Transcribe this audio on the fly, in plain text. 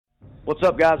What's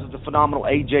up, guys? It's the phenomenal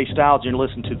AJ Styles, and you're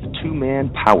listening to the Two-Man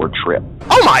Power Trip.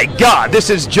 Oh my God, this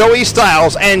is Joey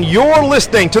Styles, and you're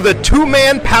listening to the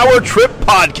Two-Man Power Trip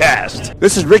podcast.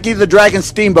 This is Ricky the Dragon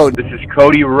Steamboat. This is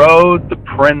Cody Rhodes, the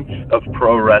Prince of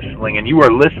Pro Wrestling, and you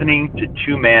are listening to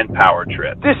Two-Man Power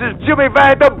Trip. This is Jimmy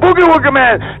Van, the Boogie Woogie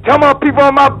Man. Tell my people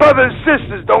and my brothers and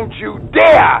sisters, don't you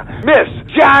dare miss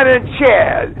John and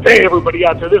Chad. Hey, everybody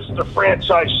out there, this is the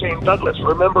franchise Shane Douglas.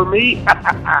 Remember me?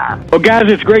 Well,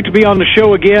 guys, it's great to be on the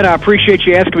show again. I appreciate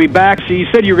you asking me back. So you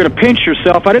said you were going to pinch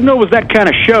yourself. I didn't know it was that kind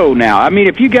of show now. I mean,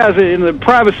 if you guys are in the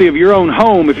privacy of your own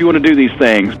home, if you want to do these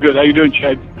things. Good. How you doing,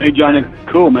 Chad? Hey, Johnny.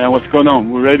 Cool, man. What's going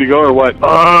on? We're ready to go or what?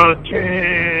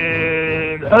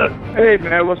 Hey,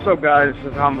 man, what's up, guys? This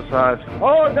is Homicide.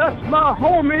 Oh, that's my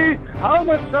homie,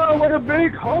 Homicide with a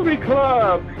big homie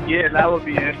club. Yeah, that would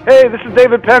be it. Hey, this is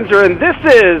David Penzer, and this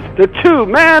is the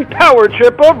Two-Man Power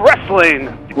Trip of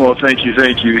Wrestling. Well, thank you.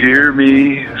 Hear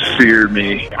me, fear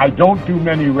me. I don't do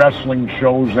many wrestling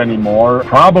shows anymore,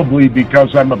 probably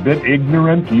because I'm a bit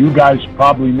ignorant. You guys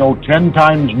probably know 10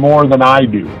 times more than I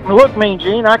do. Look, Mean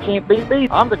Gene, I can't beat me.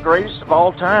 I'm the greatest of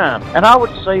all time. And I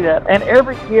would say that. And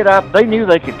every kid they knew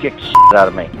they could kick the shit out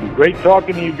of me. Great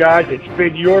talking to you guys. It's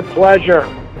been your pleasure.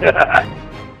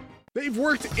 They've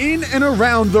worked in and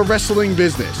around the wrestling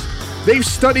business. They've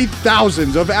studied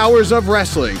thousands of hours of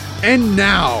wrestling, and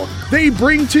now they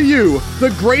bring to you the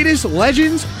greatest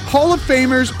legends, Hall of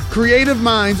Famers, creative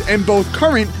minds, and both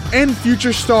current and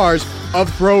future stars of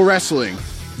pro wrestling.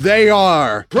 They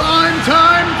are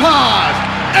Primetime Pod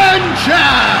and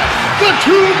Chad, the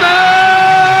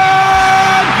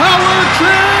Two-Man Power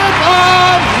Trip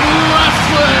of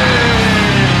Wrestling!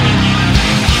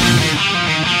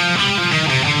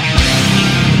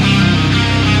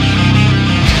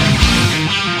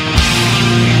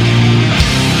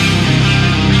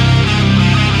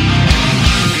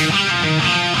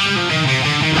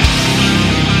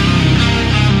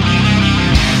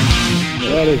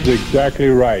 That is exactly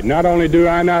right. Not only do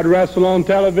I not wrestle on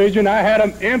television, I had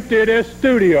them empty this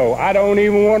studio. I don't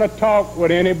even want to talk with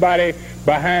anybody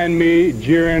behind me,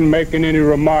 jeering, making any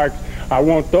remarks. I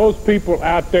want those people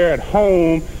out there at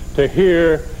home to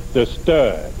hear the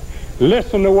stud.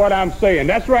 Listen to what I'm saying.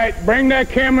 That's right. Bring that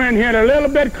camera in here a little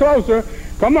bit closer.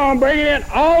 Come on, bring it in.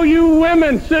 All you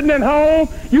women sitting at home,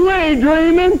 you ain't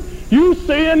dreaming. You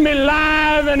seeing me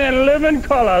live and in living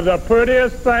color, the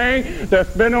prettiest thing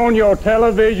that's been on your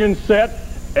television set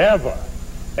ever.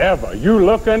 You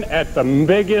looking at the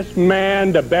biggest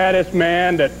man, the baddest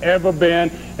man that ever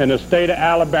been in the state of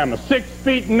Alabama. 6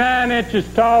 feet 9 inches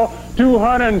tall,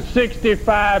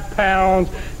 265 pounds,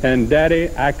 and Daddy,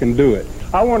 I can do it.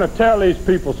 I want to tell these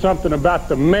people something about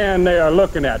the man they are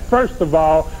looking at. First of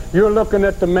all, you're looking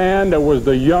at the man that was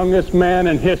the youngest man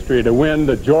in history to win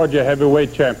the Georgia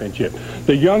Heavyweight Championship,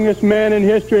 the youngest man in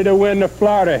history to win the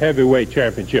Florida Heavyweight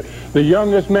Championship, the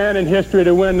youngest man in history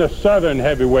to win the Southern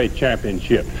Heavyweight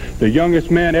Championship, the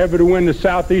youngest man ever to win the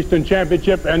Southeastern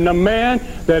Championship, and the man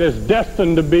that is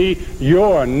destined to be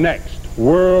your next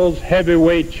world's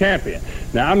heavyweight champion.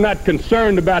 Now, I'm not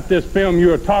concerned about this film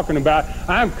you're talking about.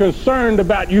 I'm concerned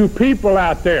about you people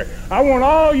out there. I want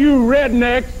all you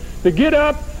rednecks to get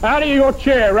up out of your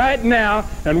chair right now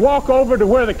and walk over to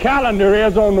where the calendar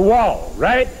is on the wall,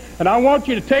 right? And I want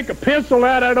you to take a pencil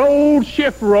out of that old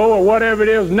shift row or whatever it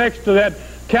is next to that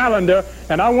calendar,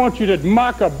 and I want you to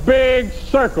mark a big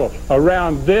circle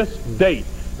around this date,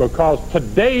 because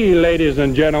today, ladies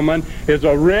and gentlemen, is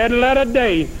a red letter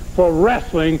day for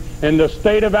wrestling in the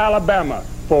state of Alabama,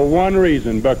 for one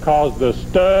reason, because the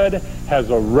stud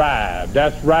has arrived.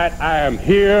 That's right, I am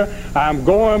here, I'm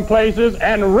going places,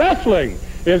 and wrestling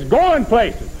is going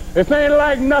places. This ain't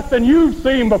like nothing you've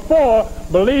seen before,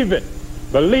 believe it.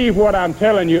 Believe what I'm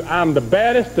telling you. I'm the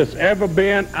baddest that's ever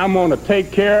been. I'm going to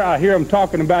take care. I hear them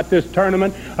talking about this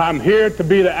tournament. I'm here to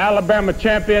be the Alabama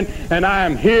champion, and I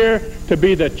am here to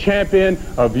be the champion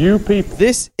of you people.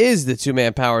 This is the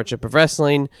Two-Man Power Trip of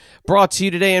Wrestling, brought to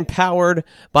you today and powered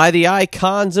by the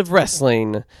icons of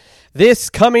wrestling. This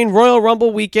coming Royal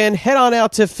Rumble weekend, head on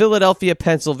out to Philadelphia,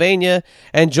 Pennsylvania,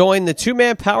 and join the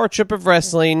Two-Man Power Trip of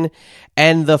Wrestling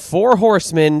and the Four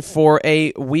Horsemen for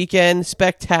a weekend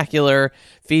spectacular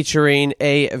featuring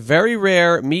a very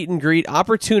rare meet and greet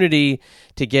opportunity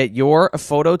to get your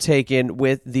photo taken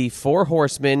with the Four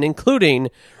Horsemen, including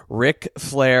Ric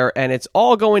Flair, and it's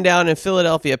all going down in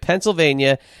Philadelphia,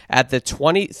 Pennsylvania at the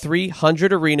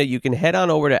 2300 Arena. You can head on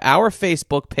over to our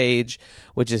Facebook page,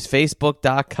 which is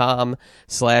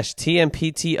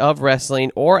facebook.com/TMPT of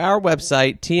Wrestling, or our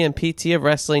website,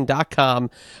 tmptofwrestling.com,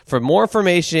 for more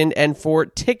information and for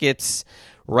tickets.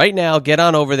 right now, get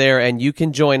on over there and you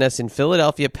can join us in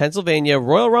Philadelphia, Pennsylvania,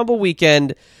 Royal Rumble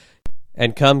weekend,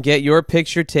 and come get your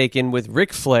picture taken with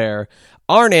Ric Flair,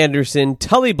 Arn Anderson,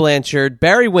 Tully Blanchard,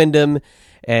 Barry Windham,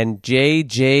 and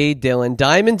J.J. Dillon.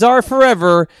 Diamonds are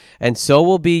forever, and so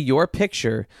will be your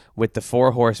picture with the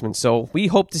Four Horsemen. So we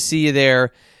hope to see you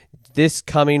there this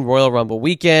coming Royal Rumble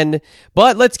weekend.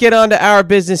 But let's get on to our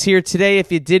business here today.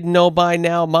 If you didn't know by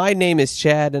now, my name is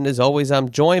Chad, and as always, I'm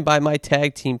joined by my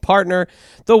tag team partner,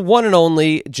 the one and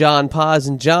only John Paz.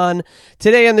 And John,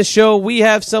 today on the show, we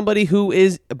have somebody who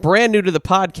is brand new to the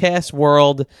podcast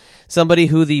world, somebody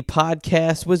who the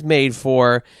podcast was made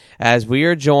for, as we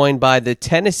are joined by the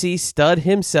Tennessee stud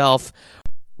himself,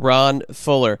 Ron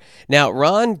Fuller. Now,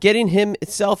 Ron getting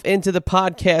himself into the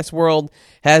podcast world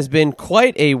has been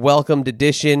quite a welcomed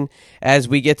addition as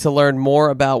we get to learn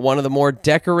more about one of the more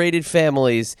decorated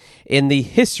families in the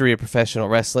history of professional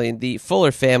wrestling, the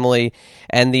Fuller family,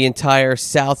 and the entire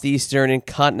southeastern and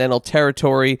continental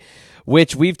territory,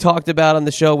 which we've talked about on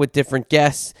the show with different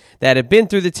guests that have been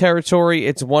through the territory.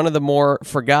 It's one of the more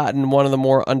forgotten, one of the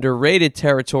more underrated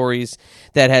territories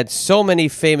that had so many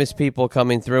famous people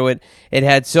coming through it. It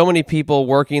had so many people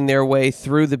working their way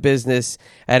through the business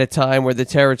at a time where the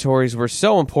territories were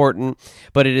so important,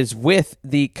 but it is with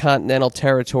the continental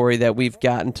territory that we've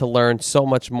gotten to learn so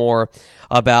much more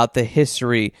about the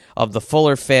history of the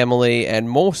Fuller family. And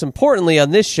most importantly,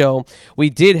 on this show, we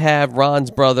did have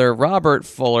Ron's brother, Robert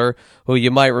Fuller, who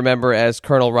you might remember as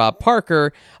Colonel Rob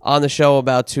Parker, on the show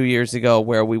about 2 years ago,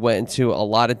 where we went into a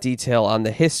lot of detail on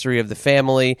the history of the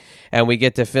family, and we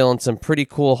get to fill in some pretty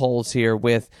cool holes here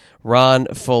with Ron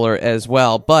Fuller as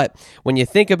well. But when you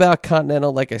think about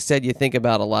Continental, like I said, you think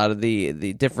about a lot of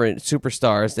the different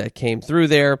superstars that came through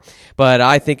there. But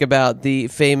I think about the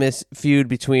famous feud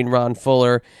between Ron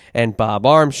Fuller and Bob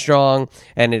Armstrong,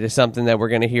 and it is something that we're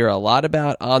going to hear a lot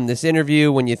about on this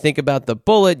interview. When you think about the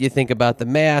Bullet, you think about the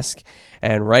Mask,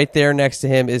 and right there next to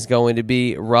him is going to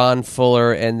be Ron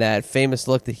Fuller and that famous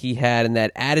look that he had and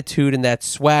that attitude and that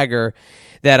swagger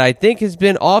that I think has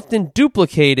been often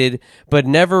duplicated but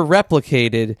never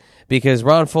replicated, because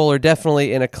Ron Fuller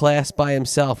definitely in a class by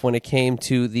himself when it came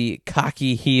to the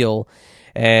cocky heel.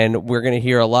 And we're going to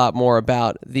hear a lot more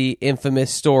about the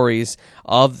infamous stories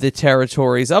of the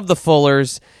territories of the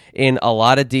Fullers in a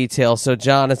lot of detail. So,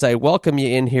 John, as I welcome you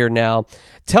in here now,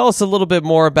 tell us a little bit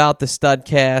more about the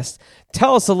Studcast.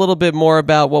 Tell us a little bit more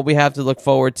about what we have to look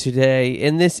forward to today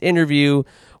in this interview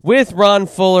with Ron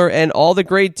Fuller, and all the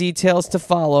great details to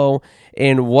follow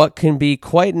in what can be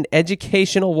quite an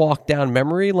educational walk down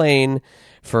memory lane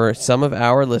for some of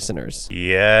our listeners.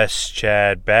 Yes,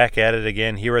 Chad, back at it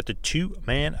again here at the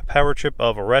two-man power trip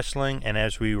of wrestling. And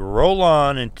as we roll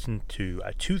on into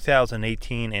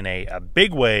 2018 in a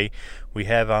big way, we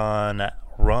have on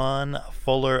Ron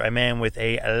Fuller, a man with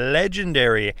a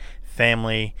legendary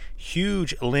family,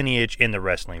 huge lineage in the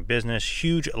wrestling business,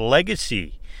 huge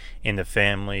legacy in the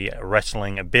family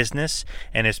wrestling business,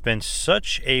 and it's been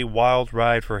such a wild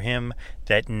ride for him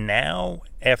that now,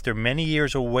 after many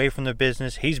years away from the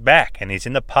business, he's back and he's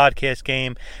in the podcast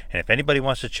game. And if anybody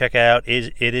wants to check out,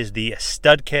 it is the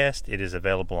Studcast. It is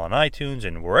available on iTunes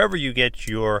and wherever you get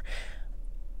your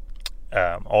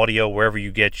audio, wherever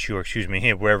you get your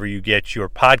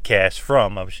podcast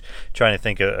from. I was trying to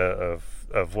think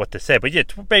of what to say, but yeah,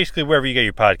 basically wherever you get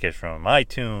your podcast from,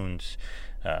 iTunes,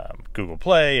 Google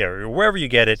Play, or wherever you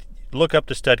get it. Look up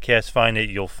the Studcast, find it.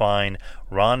 You'll find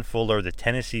Ron Fuller, the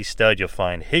Tennessee Stud. You'll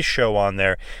find his show on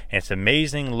there. And it's an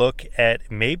amazing look at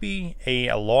maybe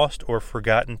a lost or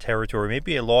forgotten territory,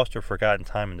 maybe a lost or forgotten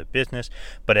time in the business.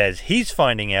 But as he's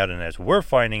finding out and as we're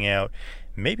finding out,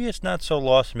 maybe it's not so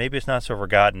lost, maybe it's not so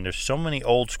forgotten. There's so many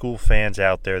old school fans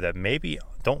out there that maybe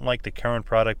don't like the current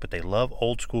product, but they love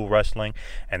old school wrestling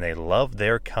and they love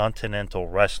their continental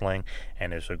wrestling.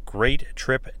 And it's a great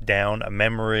trip down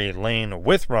memory lane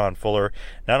with Ron Fuller,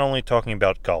 not only talking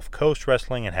about Gulf Coast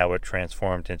wrestling and how it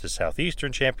transformed into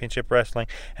Southeastern Championship Wrestling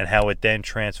and how it then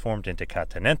transformed into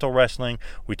Continental Wrestling.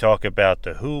 We talk about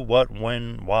the who, what,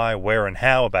 when, why, where, and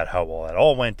how, about how all that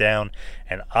all went down.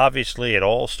 And obviously it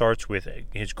all starts with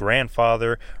his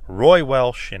grandfather, Roy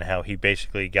Welsh, and how he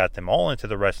basically got them all into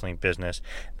the wrestling business.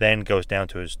 Then goes down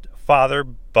to his father,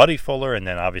 Buddy Fuller, and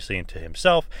then obviously into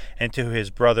himself, and to his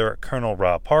brother, Colonel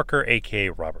Rob Parker,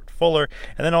 a.k.a. Robert Fuller,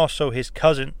 and then also his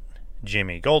cousin,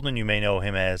 Jimmy Golden. You may know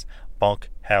him as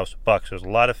Bunkhouse Buck. So there's a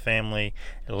lot of family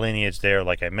lineage there,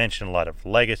 like I mentioned, a lot of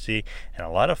legacy, and a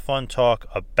lot of fun talk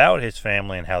about his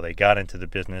family and how they got into the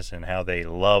business and how they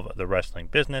love the wrestling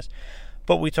business.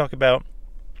 But we talk about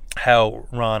how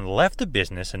Ron left the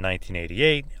business in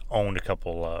 1988, owned a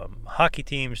couple hockey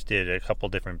teams, did a couple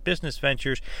different business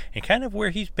ventures, and kind of where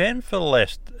he's been for the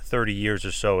last 30 years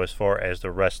or so as far as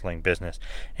the wrestling business.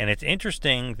 And it's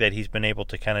interesting that he's been able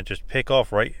to kind of just pick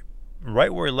off right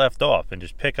where he left off and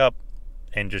just pick up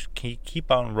and just keep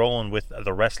on rolling with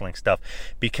the wrestling stuff,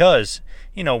 because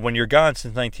when you're gone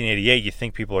since 1988, you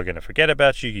think people are going to forget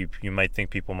about you. You might think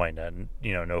people might not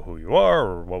know who you are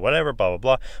or whatever, blah blah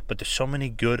blah, but there's so many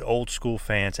good old school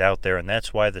fans out there, and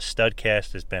that's why the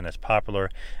Studcast has been as popular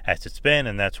as it's been,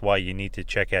 and that's why you need to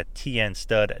check out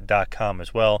tnstud.com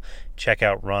as well. Check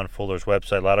out Ron Fuller's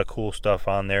website, a lot of cool stuff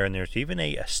on there, and there's even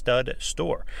a stud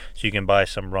store, so you can buy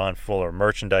some Ron Fuller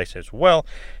merchandise as well.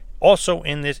 Also,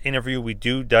 in this interview, we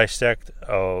do dissect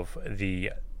of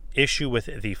the issue with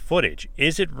the footage.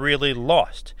 Is it really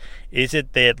lost? Is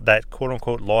it that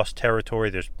quote-unquote lost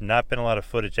territory? There's not been a lot of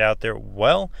footage out there.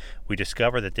 Well, we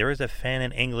discover that there is a fan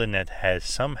in England that has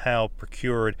somehow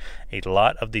procured a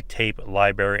lot of the tape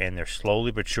library, and they're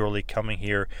slowly but surely coming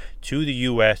here to the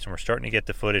U.S., and we're starting to get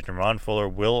the footage, and Ron Fuller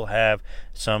will have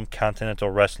some Continental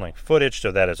Wrestling footage,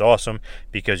 so that is awesome,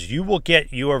 because you will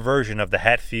get your version of the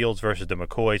Hatfields versus the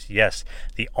McCoys, yes,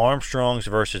 the Armstrongs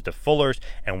versus the Fullers,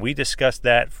 and we discuss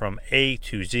that from A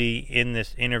to Z in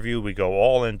this interview. We go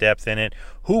all in depth in it.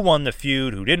 Who won the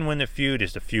feud? Who didn't win the feud?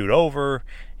 Is the feud over?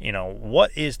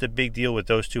 What is the big deal with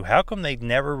those two? How come they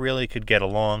never really could get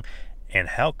along? And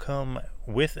how come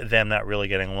with them not really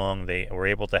getting along, they were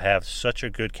able to have such a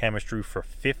good chemistry for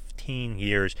 15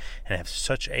 years and have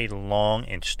such a long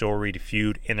and storied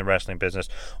feud in the wrestling business?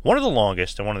 One of the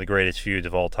longest and one of the greatest feuds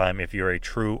of all time. If you're a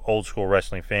true old school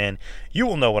wrestling fan, you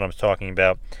will know what I'm talking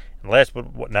about. And last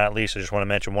but not least, I just want to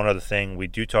mention one other thing. We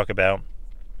do talk about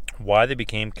why they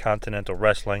became Continental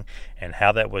Wrestling and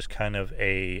how that was kind of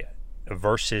a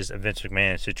versus Vince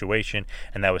McMahon situation,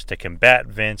 and that was to combat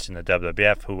Vince and the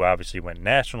WWF, who obviously went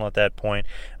national at that point.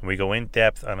 And we go in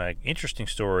depth on an interesting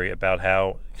story about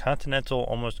how Continental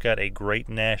almost got a great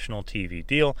national TV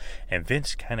deal, and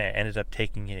Vince kind of ended up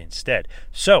taking it instead.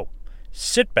 So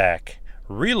sit back,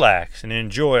 relax, and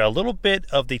enjoy a little bit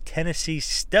of the Tennessee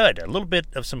Stud, a little bit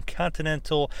of some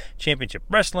Continental Championship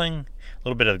Wrestling, a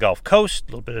little bit of the Gulf Coast, a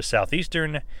little bit of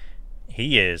Southeastern.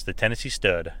 He is the Tennessee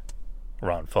Stud,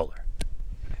 Ron Fuller.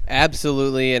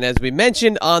 Absolutely, and as we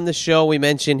mentioned on the show, we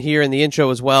mentioned here in the intro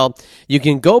as well, you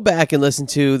can go back and listen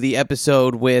to the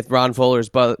episode with Ron Fuller's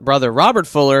brother, Robert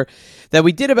Fuller, that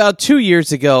we did about 2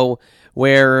 years ago,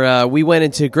 where we went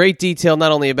into great detail,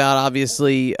 not only about,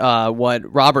 obviously, what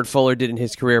Robert Fuller did in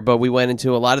his career, but we went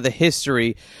into a lot of the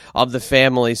history of the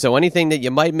family. So anything that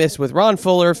you might miss with Ron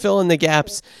Fuller, fill in the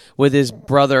gaps with his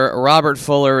brother, Robert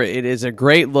Fuller. It is a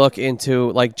great look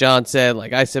into, like John said,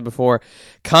 like I said before,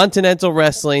 Continental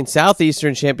Wrestling,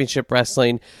 Southeastern Championship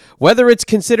Wrestling. Whether it's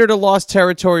considered a lost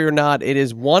territory or not, it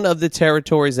is one of the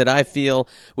territories that I feel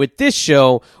with this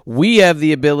show, we have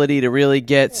the ability to really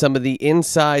get some of the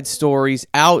inside stories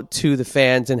out to the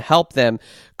fans and help them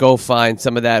go find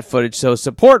some of that footage. So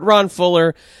support Ron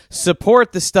Fuller,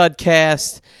 support the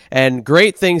Studcast, and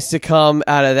great things to come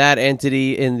out of that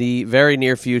entity in the very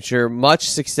near future. Much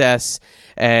success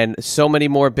and so many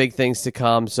more big things to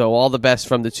come. So all the best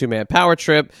from the two-man power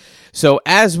trip. So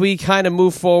as we kind of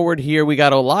move forward here, we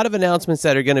got a lot of announcements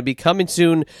that are going to be coming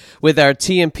soon with our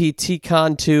TMP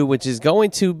TCon 2, which is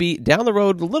going to be down the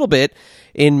road a little bit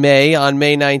in May, on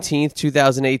May 19th,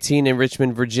 2018 in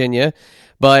Richmond, Virginia.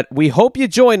 But we hope you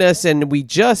join us, and we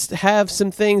just have some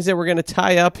things that we're going to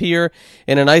tie up here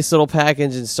in a nice little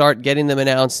package and start getting them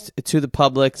announced to the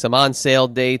public, some on-sale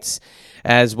dates,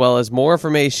 as well as more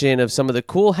information of some of the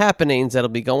cool happenings that'll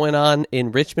be going on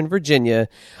in Richmond, Virginia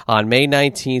on May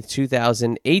 19th,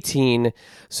 2018.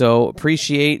 So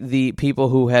appreciate the people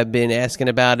who have been asking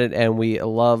about it, and we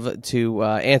love to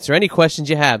answer any questions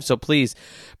you have. So please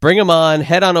bring them on.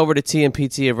 Head on over to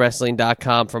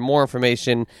tmptofwrestling.com for more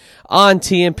information on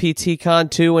TMP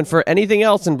TCon 2, and for anything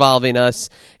else involving us,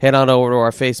 head on over to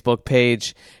our Facebook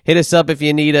page. Hit us up if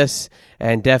you need us,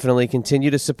 and definitely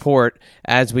continue to support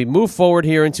as we move forward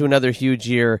here into another huge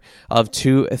year of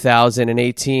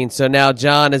 2018. So now,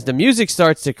 John, as the music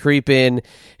starts to creep in,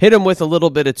 hit him with a little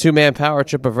bit of two-man power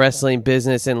trip of wrestling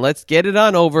business, and let's get it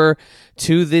on over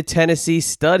to the Tennessee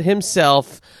Stud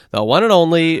himself, the one and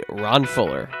only Ron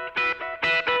Fuller.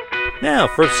 Now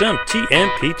for some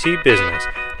TMPT business.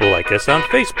 Like us on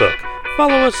Facebook.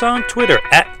 Follow us on Twitter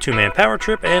at 2Man Power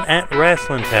Trip and at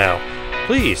Wrestling Pal.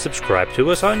 Please subscribe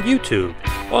to us on YouTube.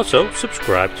 Also,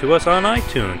 subscribe to us on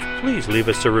iTunes. Please leave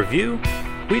us a review.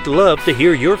 We'd love to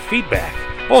hear your feedback.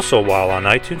 Also, while on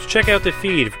iTunes, check out the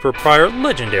feed for prior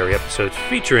legendary episodes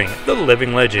featuring the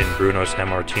living legend Bruno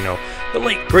Sammartino, the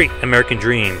late great American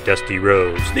Dream Dusty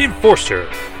Rhodes, the Enforcer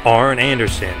Arn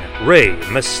Anderson, Rey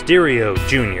Mysterio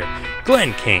Jr.,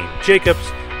 Glenn Kane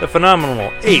Jacobs, the phenomenal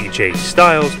AJ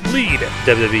Styles, lead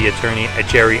WWE attorney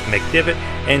Jerry McDivitt,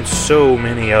 and so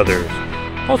many others.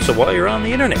 Also, while you're on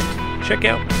the internet, check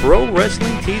out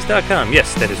ProWrestlingTees.com.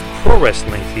 Yes, that is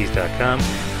ProWrestlingTees.com.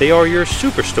 They are your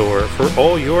superstore for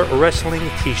all your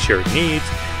wrestling t-shirt needs.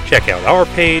 Check out our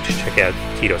page. Check out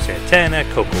Tito Santana,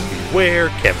 Coco Beware,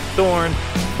 Kevin Thorne,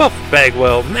 Buff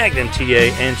Bagwell, Magnum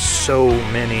TA, and so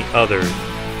many others.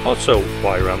 Also,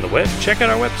 while you're on the web, check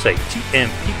out our website,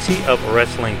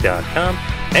 tmptofwrestling.com.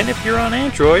 And if you're on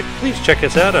Android, please check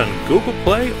us out on Google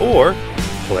Play or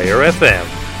Player FM.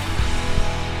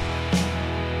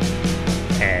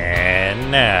 And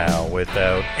now,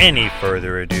 without any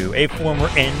further ado, a former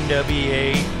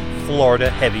NWA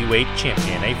Florida Heavyweight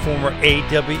Champion, a former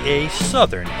AWA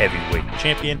Southern Heavyweight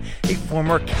Champion, a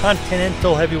former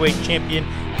Continental Heavyweight Champion.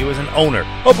 He was an owner,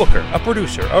 a booker, a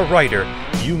producer, a writer.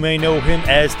 You may know him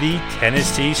as the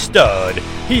Tennessee Stud.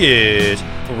 He is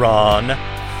Ron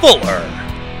Fuller.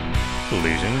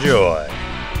 Please enjoy.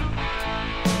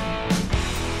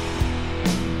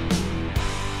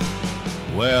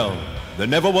 Well, there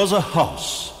never was a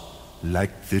house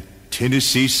like the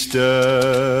Tennessee Stud.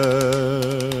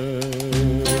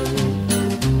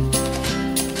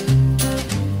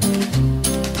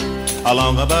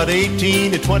 Along about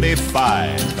 18 to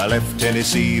 25, I left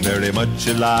Tennessee very much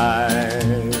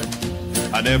alive.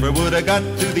 I never would have got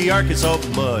through the Arkansas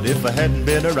mud if I hadn't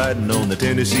been a-riding on the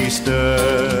Tennessee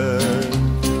Stud.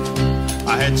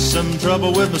 I had some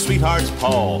trouble with my sweetheart's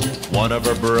paw. One of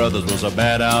her brothers was a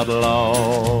bad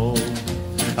outlaw.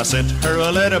 I sent her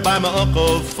a letter by my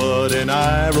Uncle Fudd, and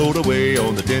I rode away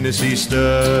on the Tennessee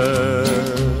Stud.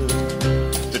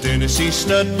 The Tennessee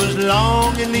Stud was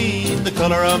long and lean, the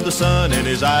color of the sun, and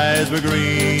his eyes were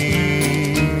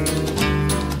green.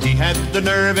 He had the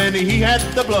nerve and he had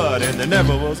the blood, and there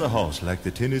never was a horse like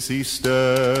the Tennessee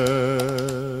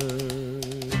Stud.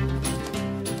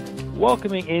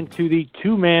 Welcoming into the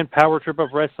two-man power trip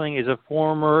of wrestling is a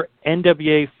former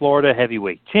NWA Florida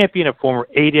Heavyweight Champion, a former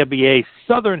AWA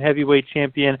Southern Heavyweight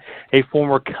Champion, a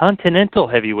former Continental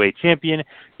Heavyweight Champion.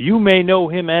 You may know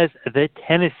him as the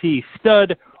Tennessee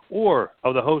Stud, or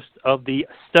of the host of the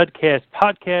Studcast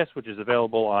podcast, which is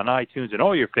available on iTunes and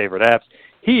all your favorite apps.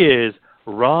 He is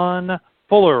Ron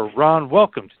Fuller. Ron,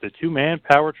 welcome to the two-man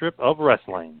power trip of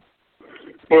wrestling.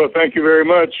 Well, thank you very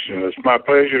much. It's my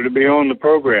pleasure to be on the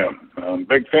program. I'm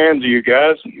big fans of you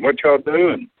guys and what y'all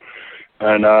do,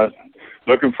 and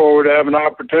looking forward to having an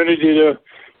opportunity to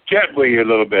chat with you a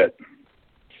little bit.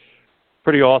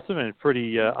 Pretty awesome, and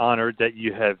pretty honored that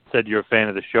you have said you're a fan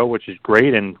of the show, which is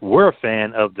great, and we're a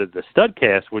fan of the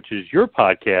Studcast, which is your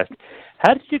podcast.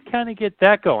 How did you kind of get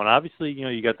that going? Obviously, you know,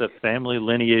 you got the family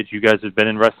lineage. You guys have been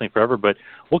in wrestling forever, but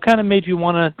what kind of made you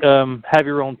want to have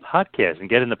your own podcast and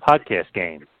get in the podcast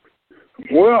game?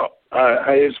 Well,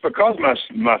 it's because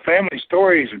my family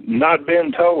story's not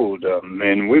been told,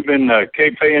 and we've been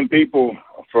kayfabe people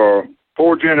for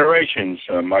 4 generations.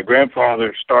 My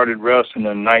grandfather started wrestling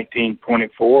in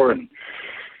 1924, and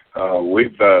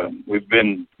we've got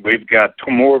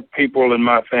more people in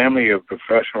my family of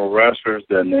professional wrestlers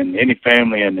than in any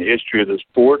family in the history of the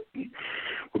sport.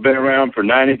 We've been around for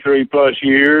 93 plus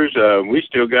years. We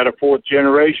still got a 4th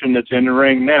generation that's in the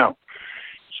ring now.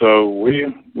 So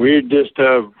we just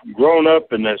grown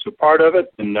up, and that's a part of it.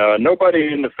 And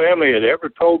nobody in the family had ever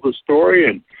told the story,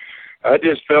 and I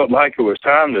just felt like it was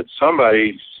time that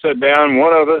somebody sat down,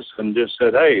 one of us, and just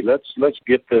said, "Hey, let's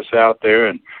get this out there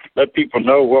and let people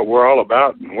know what we're all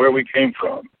about and where we came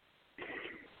from."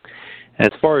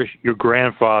 As far as your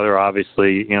grandfather,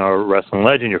 obviously, you know, a wrestling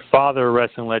legend, your father, a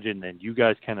wrestling legend, and you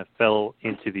guys kind of fell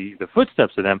into the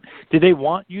footsteps of them. Did they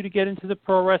want you to get into the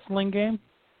pro wrestling game?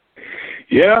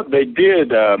 Yeah, they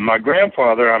did. My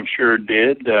grandfather, I'm sure,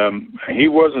 did. He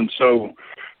wasn't so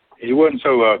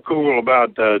cool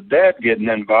about Dad getting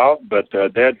involved, but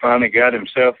Dad finally got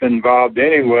himself involved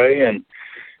anyway,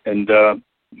 and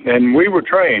we were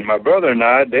trained. My brother and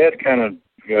I, Dad kind of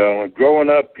growing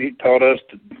up, he taught us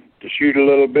to shoot a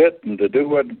little bit and to do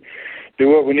what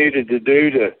we needed to do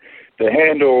to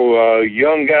handle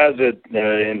young guys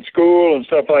in school and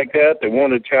stuff like that. They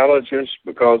wanted challenges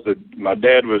because my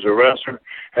dad was a wrestler,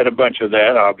 had a bunch of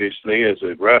that, obviously, as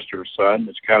a wrestler's son.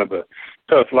 It's kind of a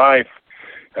tough life.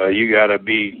 You gotta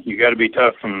be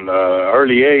tough from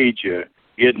early age.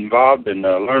 Get involved and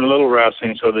learn a little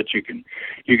wrestling so that you can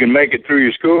make it through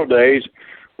your school days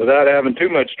without having too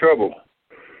much trouble.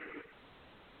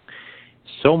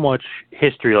 so much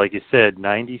history, like you said,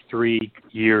 93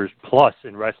 years plus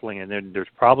in wrestling, and then there's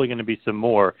probably going to be some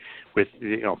more with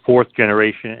fourth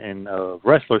generation and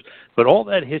wrestlers. But all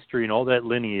that history and all that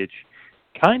lineage,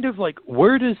 kind of like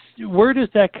where does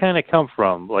that kind of come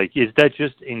from? Like, is that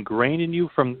just ingrained in you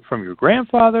from your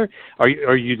grandfather? Do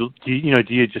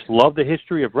you just love the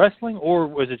history of wrestling, or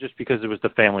was it just because it was the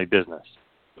family business?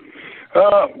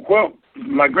 Well,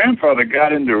 my grandfather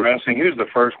got into wrestling. He was the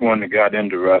first one that got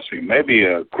into wrestling. Maybe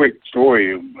a quick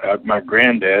story about my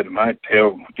granddad might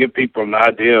give people an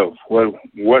idea of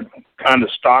what kind of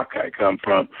stock I come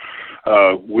from.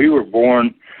 We were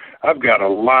born. I've got a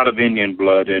lot of Indian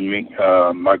blood in me.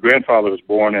 My grandfather was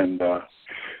born in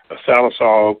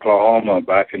Sallisaw, Oklahoma,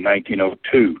 back in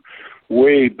 1902.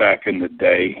 Way back in the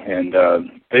day, and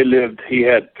he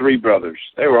had three brothers.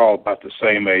 They were all about the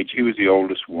same age. He was the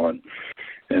oldest one,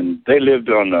 and they lived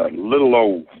on a little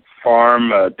old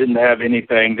farm, didn't have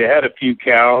anything. They had a few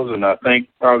cows, and I think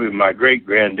probably my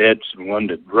great-granddad's the one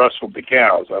that rustled the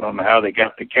cows. I don't know how they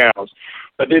got the cows,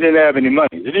 but they didn't have any money.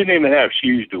 They didn't even have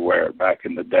shoes to wear back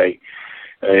in the day.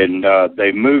 And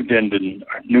they moved into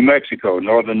New Mexico,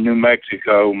 northern New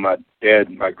Mexico. My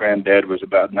granddad was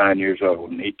about 9 years old,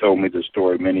 and he told me the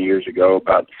story many years ago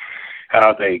about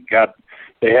how they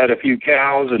had a few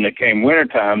cows, and it came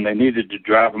wintertime. They needed to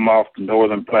drive them off the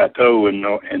northern plateau in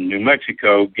New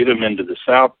Mexico, get them into the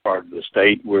south part of the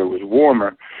state where it was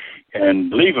warmer,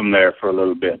 and leave them there for a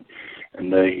little bit.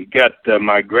 And they got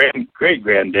my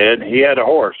great-granddad, he had a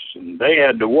horse, and they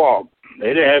had to walk. They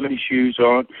didn't have any shoes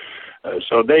on.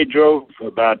 So they drove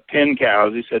about 10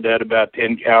 cows. He said they had about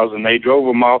 10 cows, and they drove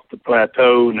them off the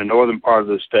plateau in the northern part of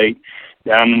the state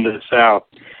down into the south,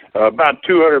 about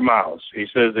 200 miles. He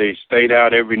says they stayed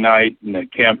out every night, and they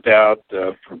camped out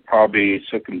for probably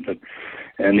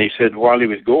and he said while he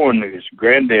was going, his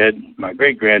granddad, my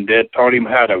great-granddad, taught him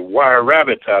how to wire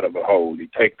rabbits out of a hole.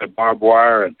 He'd take the barbed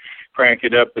wire and crank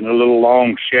it up in a little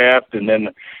long shaft and then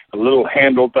a little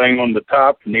handle thing on the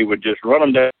top, and he would just run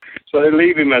them down. So they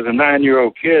leave him as a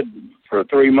 9-year-old kid for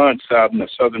 3 months out in the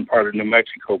southern part of New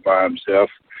Mexico by himself.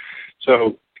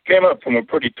 So he came up from a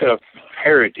pretty tough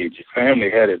heritage. His family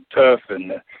had it tough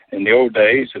in the old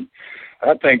days, and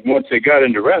I think once they got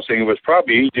into wrestling, it was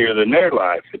probably easier than their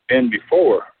life had been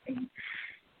before.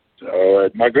 So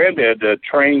my granddad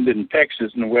trained in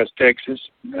Texas, in West Texas,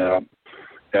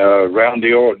 around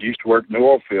the oil. Used to work in the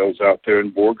oil fields out there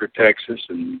in Borger, Texas,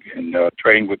 and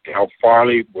trained with Cal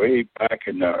Farley way back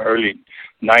in the early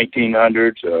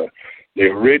 1900s, the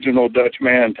original Dutch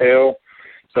Mantel.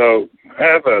 So I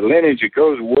have a lineage that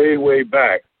goes way, way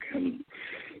back. And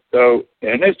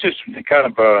it's just kind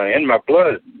of in my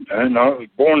blood. And I was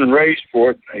born and raised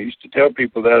for it. I used to tell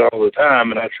people that all the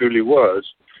time, and I truly was.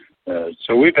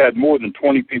 So we've had more than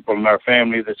 20 people in our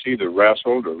family that's either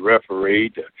wrestled or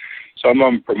refereed. Some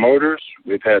of them promoters.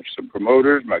 We've had some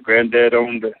promoters. My granddad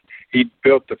he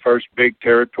built the first big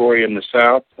territory in the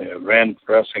South, ran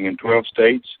wrestling in 12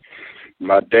 states.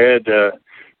 My dad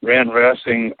ran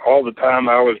wrestling all the time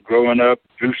I was growing up,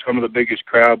 drew some of the biggest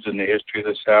crowds in the history of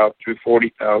the South, drew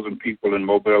 40,000 people in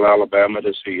Mobile, Alabama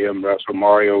to see him wrestle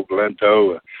Mario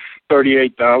Galento,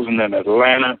 38,000 in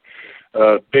Atlanta.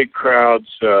 Big crowds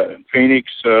in Phoenix,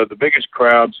 the biggest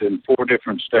crowds in 4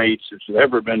 different states that's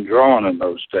ever been drawn in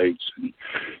those states. And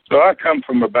so I come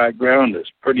from a background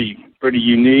that's pretty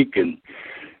unique and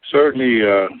certainly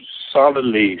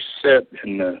solidly set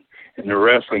in the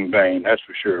wrestling vein, that's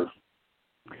for sure.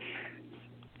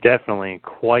 Definitely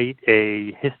quite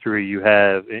a history you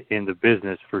have in the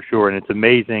business for sure, and it's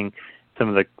amazing some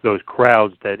of those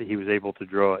crowds that he was able to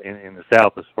draw in the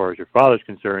South as far as your father's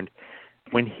concerned.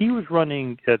 When he was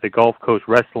running the Gulf Coast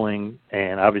Wrestling,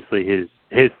 and obviously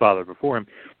his father before him,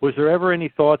 was there ever any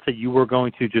thoughts that you were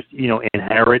going to just,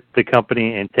 inherit the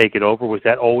company and take it over? Was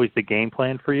that always the game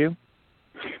plan for you?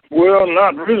 Well,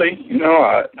 not really.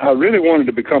 I really wanted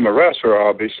to become a wrestler,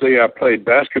 obviously. I played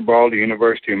basketball at the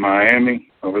University of Miami.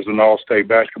 I was an all-state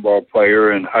basketball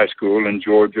player in high school in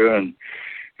Georgia and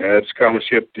had a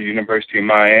scholarship at the University of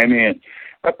Miami. And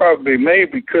I probably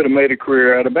maybe could have made a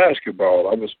career out of basketball.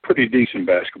 I was a pretty decent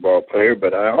basketball player,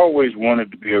 but I always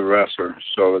wanted to be a wrestler.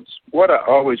 So it's what I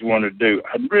always wanted to do.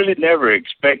 I really never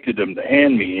expected them to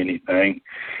hand me anything.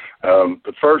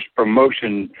 The first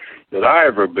promotion that I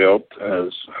ever built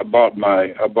is I bought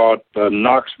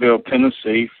Knoxville,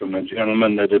 Tennessee from a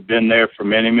gentleman that had been there for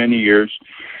many, many years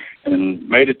and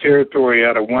made a territory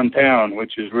out of one town,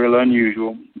 which is real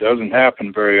unusual. Doesn't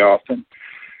happen very often.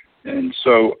 And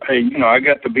so, I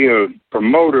got to be a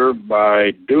promoter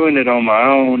by doing it on my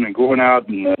own and going out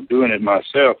and doing it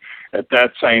myself. At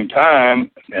that same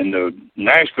time, in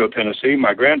Nashville, Tennessee,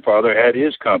 my grandfather had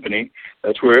his company.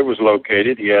 That's where it was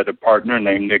located. He had a partner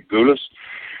named Nick Goulas,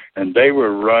 and they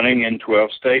were running in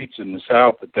 12 states in the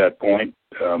South at that point.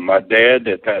 My dad,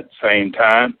 at that same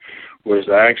time, was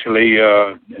actually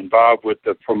involved with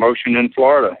the promotion in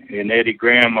Florida, and Eddie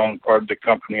Graham owned part of the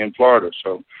company in Florida.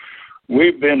 So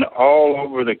we've been all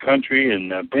over the country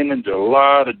and been into a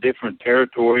lot of different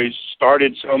territories,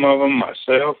 started some of them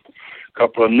myself, a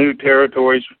couple of new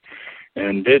territories,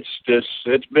 and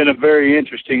it's been a very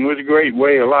interesting, it was a great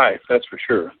way of life, that's for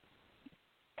sure.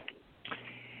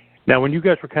 Now, when you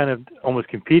guys were kind of almost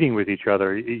competing with each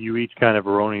other, you each kind of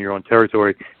were owning your own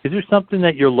territory. Is there something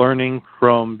that you're learning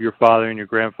from your father and your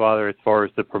grandfather as far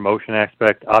as the promotion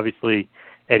aspect? Obviously,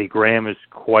 Eddie Graham is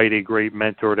quite a great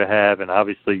mentor to have, and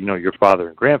obviously, you know, your father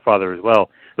and grandfather as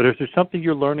well. But is there something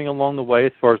you're learning along the way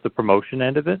as far as the promotion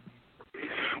end of it?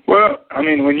 Well, I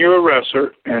mean, when you're a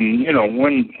wrestler, and, you know,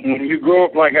 when you grow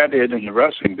up like I did in the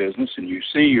wrestling business, and you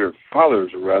see your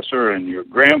father's a wrestler and your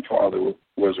grandfather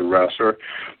was a wrestler,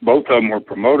 both of them were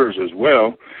promoters as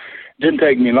well, it didn't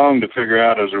take me long to figure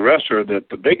out as a wrestler that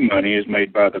the big money is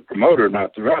made by the promoter,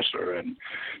 not the wrestler. And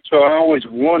so I always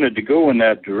wanted to go in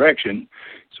that direction.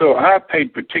 So I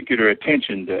paid particular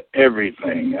attention to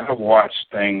everything. I watched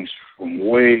things from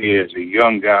way as a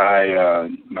young guy.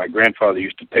 My grandfather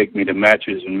used to take me to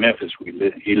matches in Memphis.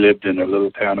 He lived in a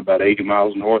little town about 80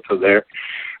 miles north of there.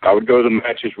 I would go to the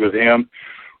matches with him,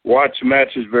 watch the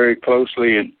matches very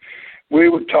closely, and we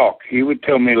would talk. He would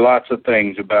tell me lots of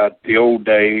things about the old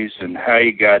days and how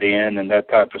he got in and that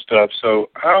type of stuff. So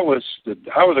I was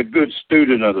a good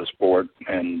student of the sport,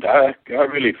 and I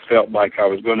really felt like I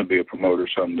was going to be a promoter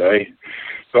someday.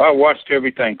 So I watched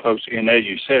everything closely, and as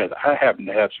you said, I happen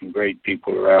to have some great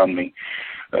people around me,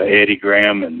 Eddie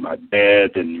Graham and my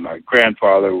dad and my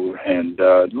grandfather and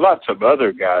lots of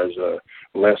other guys,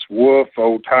 Les Wolf,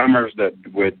 old-timers that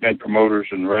had been promoters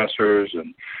and wrestlers,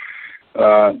 and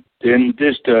then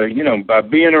just, you know, by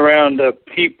being around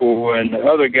people and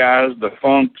other guys, the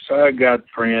Funks, I got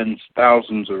friends,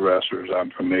 thousands of wrestlers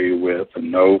I'm familiar with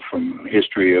and know from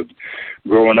history of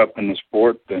growing up in the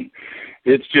sport. And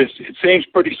it seems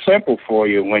pretty simple for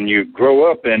you when you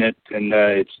grow up in it, and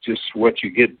it's just what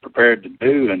you get prepared to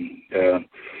do. And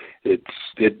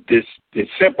it's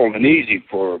simple and easy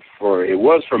for it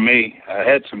was for me. I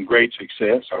had some great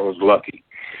success. I was lucky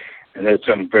and had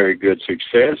some very good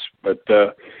success, but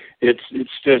it's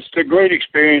just a great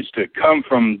experience to come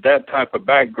from that type of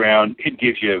background. It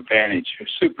gives you a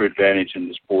super advantage in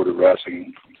the sport of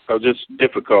wrestling. So it's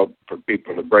difficult for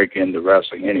people to break into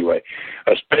wrestling anyway,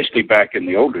 especially back in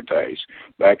the older days,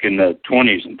 back in the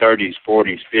 20s and 30s,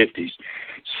 40s, 50s,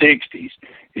 60s.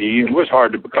 It was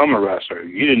hard to become a wrestler.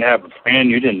 You didn't have a friend,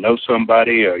 you didn't know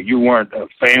somebody, or you weren't a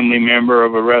family member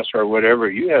of a wrestler or whatever.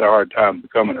 You had a hard time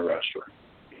becoming a wrestler.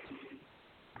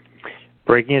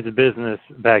 Breaking into business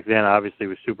back then obviously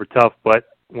was super tough, but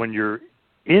when you're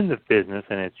in the business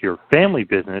and it's your family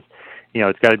business, you know,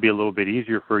 it's got to be a little bit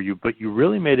easier for you, but you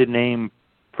really made a name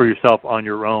for yourself on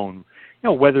your own, you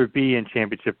know, whether it be in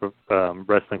championship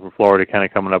wrestling from Florida kind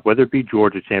of coming up, whether it be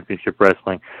Georgia Championship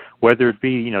Wrestling, whether it be,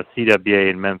 you know, CWA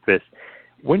in Memphis.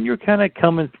 When you're kind of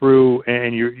coming through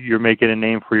and you're making a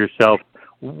name for yourself,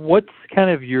 what's kind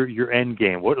of your end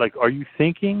game? What, like, are you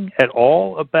thinking at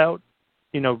all about,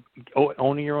 you know,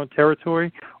 owning your own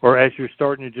territory? Or as you're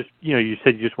starting to just, you know, you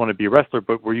said you just want to be a wrestler,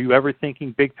 but were you ever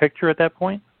thinking big picture at that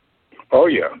point? Oh,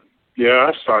 yeah. Yeah,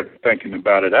 I started thinking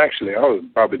about it. Actually, I was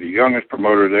probably the youngest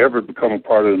promoter to ever become a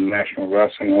part of the National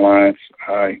Wrestling Alliance.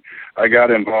 I got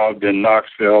involved in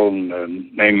Knoxville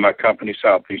and named my company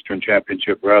Southeastern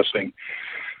Championship Wrestling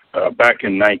back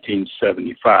in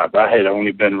 1975. I had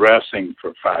only been wrestling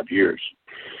for 5 years,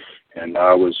 and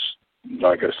I was,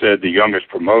 like I said, the youngest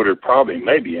promoter probably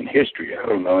maybe in history. I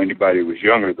don't know anybody who was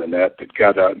younger than that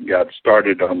got out and got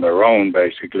started on their own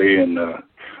basically and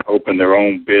opened their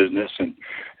own business,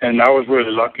 and I was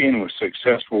really lucky and was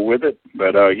successful with it.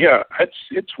 But yeah,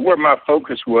 it's where my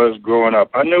focus was growing up.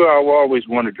 I knew I always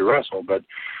wanted to wrestle, but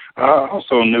I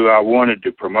also knew I wanted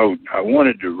to promote. I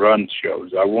wanted to run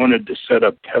shows. I wanted to set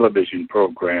up television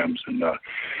programs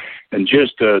and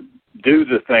just do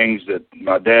the things that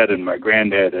my dad and my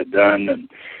granddad had done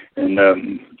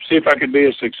and see if I could be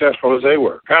as successful as they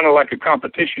were. Kind of like a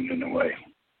competition in a way.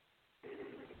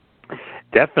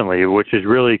 Definitely, which is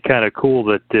really kind of cool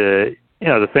that, you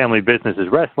know, the family business is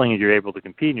wrestling and you're able to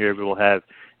compete and you're able to have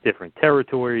different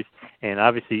territories. And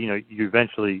obviously, you know, you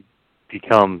eventually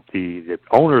become the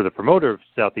owner, the promoter of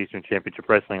Southeastern Championship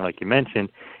Wrestling, like you mentioned,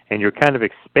 and you're kind of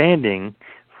expanding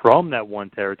from that one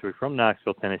territory, from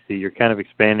Knoxville, Tennessee. You're kind of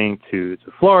expanding to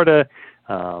Florida,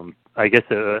 I guess,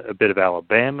 a bit of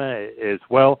Alabama as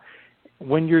well.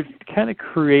 When you're kind of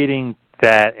creating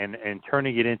that and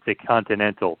turning it into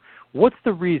Continental, what's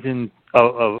the reason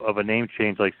of a name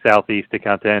change like Southeast to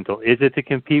Continental? Is it to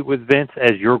compete with Vince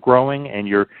as you're growing and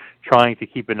you're trying to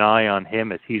keep an eye on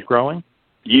him as he's growing?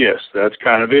 Yes, that's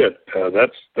kind of it.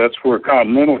 That's where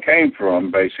Continental came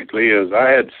from, basically, is I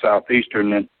had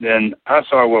Southeastern, and then I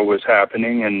saw what was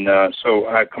happening, and so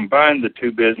I combined the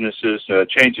two businesses,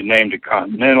 changed the name to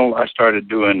Continental. I started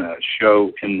doing a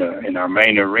show in our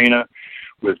main arena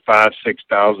with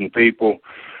 5,000-6,000 people.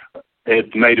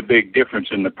 It made a big difference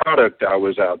in the product I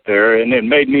was out there, and it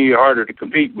made me harder to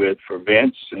compete with for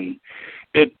Vince, and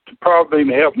it probably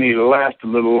helped me to last a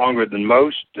little longer than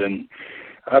most, and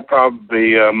I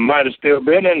probably might have still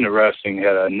been into wrestling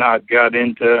had I not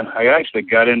I actually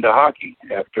got into hockey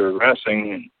after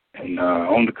wrestling and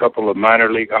owned a couple of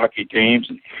minor league hockey teams.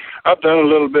 And I've done a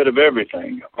little bit of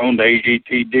everything. Owned the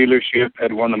AGT dealership,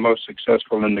 had one of the most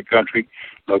successful in the country,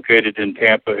 located in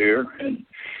Tampa here. And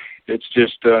it's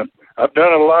just, I've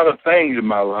done a lot of things in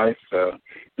my life,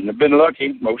 and I've been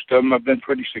lucky. Most of them I've been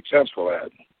pretty successful at.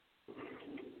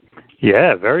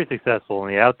 Yeah, very successful.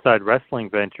 And the outside wrestling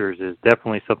ventures is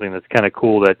definitely something that's kind of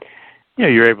cool that,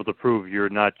 you're able to prove you're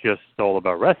not just all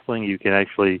about wrestling. You can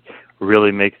actually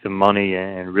really make some money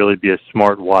and really be a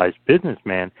smart, wise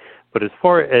businessman. But as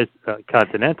far as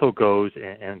Continental goes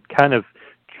and kind of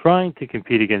trying to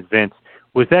compete against Vince,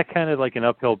 was that kind of like an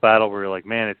uphill battle where you're like,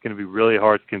 man, it's going to be really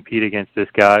hard to compete against this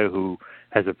guy who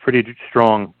has a pretty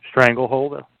strong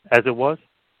stranglehold, as it was?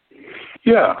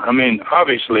 Yeah, I mean,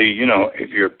 obviously, if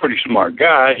you're a pretty smart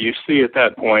guy, you see at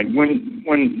that point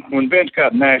when Vince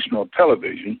got national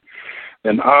television,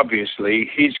 then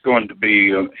obviously he's going to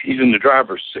be he's in the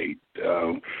driver's seat.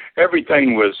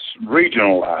 Everything was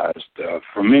regionalized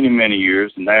for many, many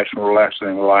years. The National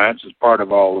Wrestling Alliance is part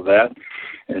of all of that,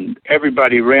 and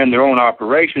everybody ran their own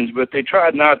operations, but they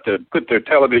tried not to put their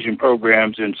television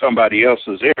programs in somebody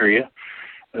else's area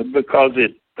because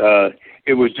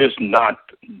it was just not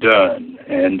done.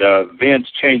 And Vince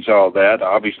changed all that.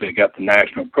 Obviously got the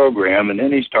national program, and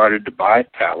then he started to buy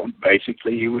talent.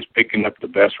 Basically, he was picking up the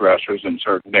best wrestlers in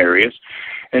certain areas,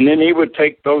 and then he would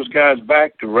take those guys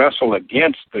back to wrestle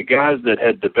against the guys that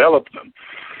had developed them.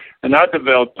 And I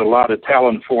developed a lot of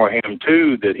talent for him,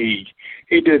 too, that he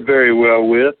did very well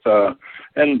with.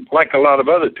 And like a lot of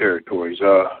other territories,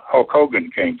 Hulk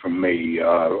Hogan came from me,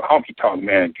 Honky Tonk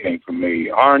Man came from me,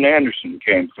 Arn Anderson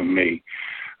came from me.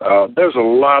 There's a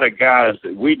lot of guys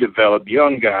that we developed,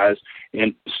 young guys,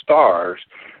 into stars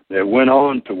that went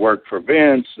on to work for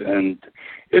Vince, and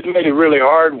it made it really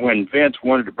hard when Vince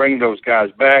wanted to bring those guys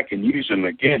back and use them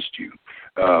against you.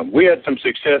 We had some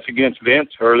success against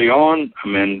Vince early on. I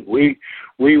mean, we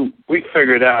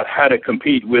figured out how to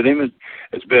compete with him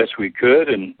as best we could,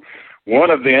 and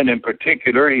one event in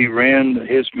particular, he ran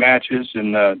his matches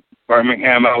in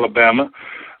Birmingham, Alabama,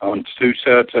 on two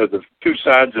sides of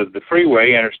the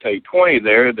freeway, Interstate 20.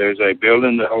 There's a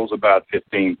building that holds about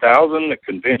 15,000. The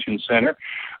convention center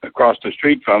across the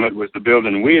street from it was the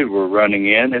building we were running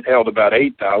in. It held about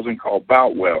 8,000, called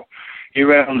Boutwell. He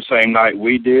ran on the same night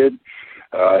we did.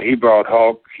 He brought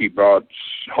Hulk, he brought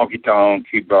Honky Tonk,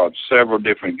 he brought several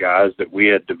different guys that we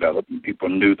had developed, and people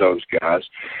knew those guys.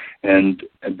 And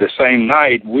the same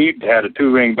night, we had a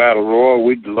 2-ring battle royal.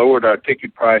 We lowered our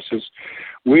ticket prices.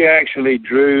 We actually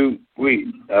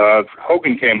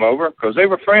Hogan came over because they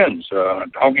were friends.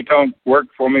 Honky Tonk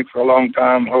worked for me for a long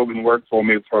time. Hogan worked for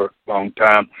me for a long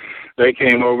time. They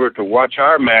came over to watch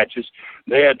our matches.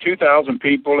 They had 2,000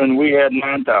 people, and we had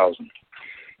 9,000.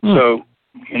 So,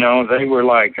 they were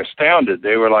like astounded.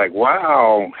 They were like,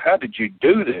 wow, how did you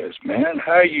do this, man?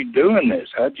 How are you doing this?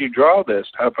 How did you draw this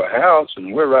type of house?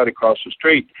 And we're right across the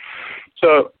street.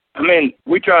 So, I mean,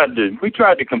 we tried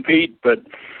to compete, but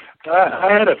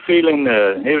I had a feeling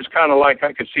that it was kind of like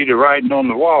I could see the writing on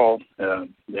the wall.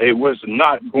 It was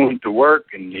not going to work,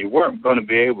 and you weren't going to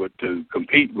be able to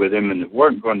compete with him, and you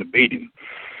weren't going to beat him.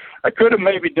 I could have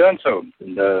maybe done so.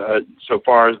 And, so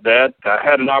far as that, I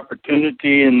had an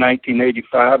opportunity in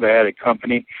 1985. I had a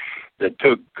company that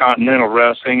took Continental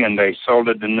Wrestling, and they sold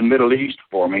it in the Middle East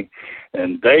for me.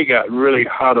 And they got really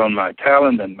hot on my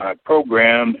talent and my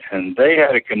program, and they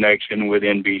had a connection with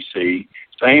NBC.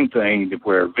 Same thing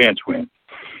where Vince went.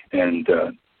 And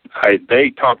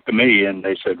they talked to me, and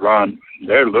they said, Ron,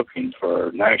 they're looking for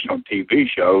a national TV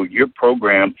show. Your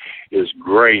program is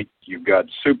great. You've got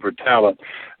super talent.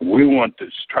 We want to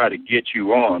try to get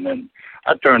you on. And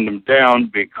I turned them down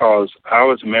because I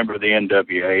was a member of the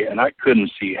NWA, and I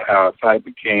couldn't see how if I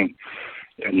became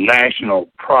a national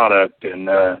product and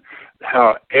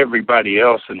how everybody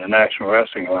else in the National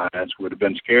Wrestling Alliance would have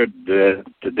been scared to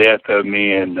death of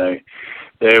me, and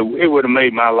it would have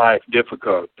made my life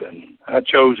difficult. And I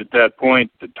chose at that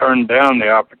point to turn down the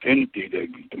opportunity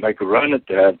to make a run at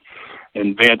that,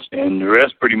 and Vince, and the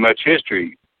rest pretty much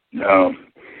history.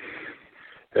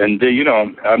 And,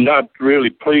 I'm not really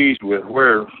pleased with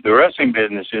where the wrestling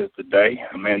business is today.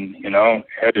 I mean,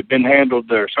 had it been handled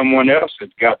there, someone else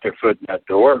had got their foot in that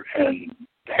door and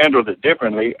handled it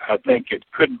differently, I think it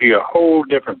could be a whole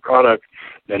different product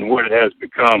than what it has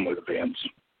become with Vince.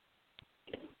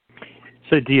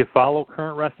 So do you follow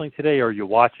current wrestling today, or are you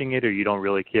watching it, or you don't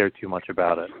really care too much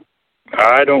about it?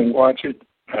 I don't watch it.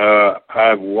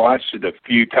 I've watched it a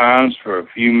few times for a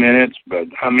few minutes, but,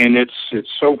 I mean, it's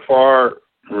so far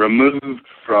removed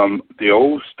from the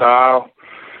old style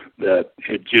that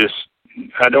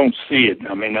I don't see it.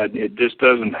 I mean, it just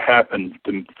doesn't happen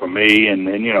for me. And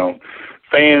then,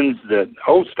 fans,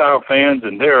 old style fans,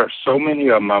 and there are so many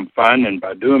of them I'm finding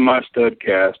by doing my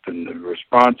studcast and the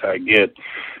response I get.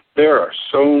 There are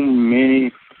so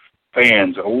many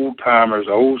fans, old timers,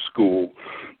 old school,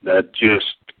 that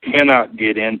just cannot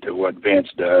get into what Vince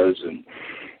does,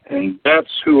 and that's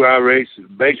who I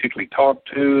basically talk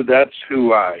to. That's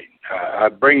who I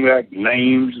bring back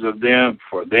names of them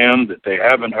for them that they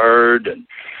haven't heard. And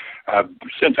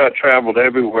since I traveled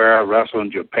everywhere, I wrestled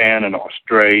in Japan and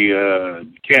Australia,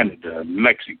 Canada,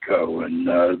 Mexico,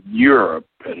 and Europe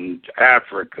and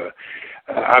Africa.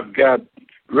 I've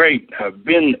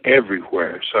been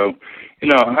everywhere. So,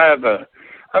 I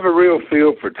have a real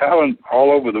feel for talent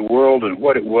all over the world and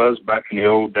what it was back in the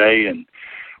old day. And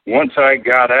once I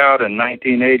got out in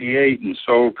 1988 and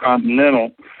sold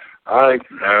Continental,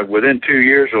 within 2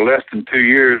 years or less than 2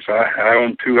 years, I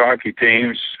owned 2 hockey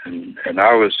teams, and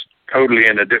I was totally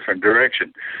in a different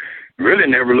direction. Really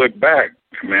never looked back.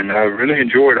 I mean, I really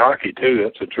enjoyed hockey too.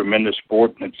 That's a tremendous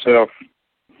sport in itself.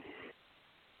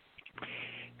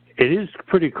 It is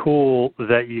pretty cool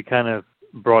that you kind of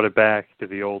brought it back to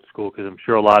the old school, because I'm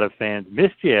sure a lot of fans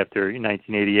missed you after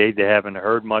 1988. They haven't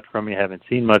heard much from you, haven't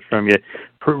seen much from you.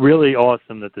 Really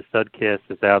awesome that the Studcast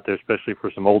is out there, especially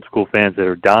for some old school fans that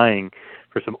are dying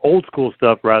for some old school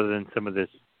stuff rather than some of this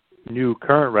new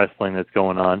current wrestling that's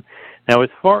going on. Now, as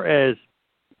far as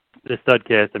the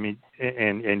Studcast, I mean,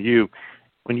 and you,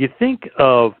 when you think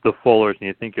of the Fullers and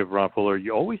you think of Ron Fuller,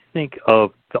 you always think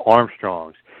of the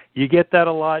Armstrongs. You get that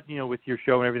a lot, with your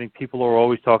show and everything. People are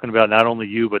always talking about, not only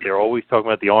you, but they're always talking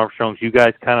about the Armstrongs. You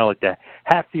guys kind of like the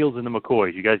Hatfields and the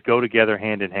McCoys. You guys go together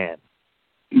hand in hand.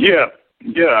 Yeah.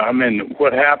 I mean,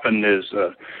 what happened is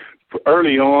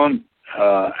early on,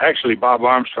 actually Bob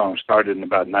Armstrong started in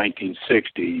about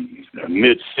 1960,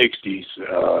 mid-60s,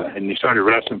 and he started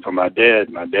wrestling for my dad.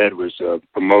 My dad was a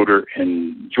promoter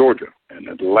in Georgia, in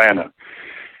Atlanta.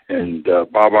 And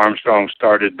Bob Armstrong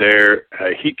started there.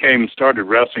 He came and started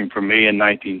wrestling for me in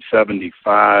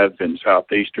 1975 in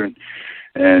Southeastern,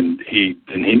 and he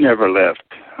never left.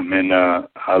 I mean,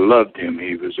 I loved him.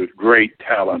 He was a great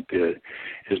talent.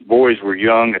 His boys were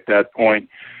young at that point,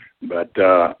 but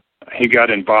he got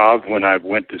involved when I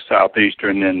went to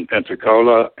Southeastern in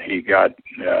Pensacola.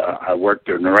 I worked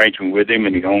an arrangement with him,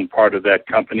 and he owned part of that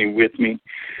company with me.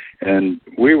 And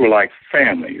we were like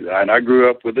family. And I grew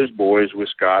up with his boys, with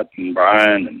Scott and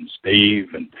Brian and Steve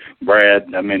and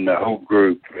Brad. I mean, the whole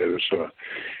group. It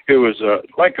was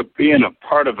like being a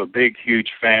part of a big,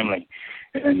 huge family.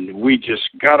 And we just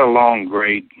got along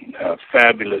great,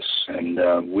 fabulous.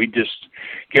 And we just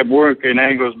kept working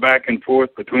angles back and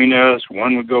forth between us.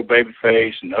 One would go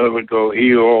babyface, another would go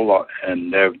heel.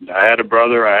 And I had a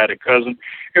brother, I had a cousin.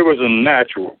 It was a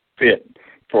natural fit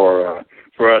for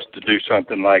us to do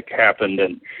something like happened,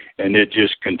 and it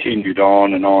just continued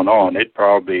on and on and on.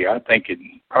 I think it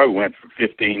probably went for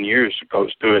 15 years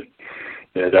close to it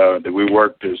that we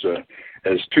worked as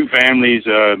two families,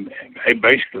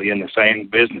 basically in the same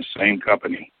business, same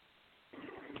company.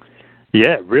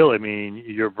 Yeah, really. I mean,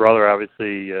 your brother,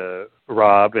 obviously,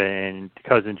 Rob, and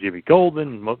cousin Jimmy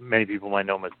Golden. Many people might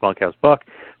know him as Bunkhouse Buck,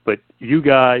 but you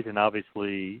guys, and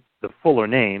obviously the Fuller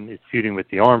name is feuding with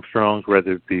the Armstrongs,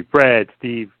 whether it be Brad,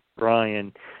 Steve,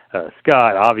 Brian,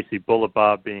 Scott, obviously Bullet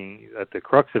Bob being at the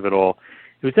crux of it all.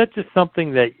 Was that just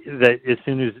something that as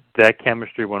soon as that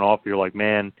chemistry went off, you're like,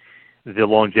 man, the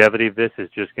longevity of this is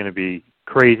just going to be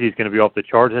crazy. It's going to be off the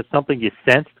charts. That's something you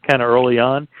sensed kind of early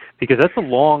on, because that's a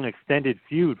long, extended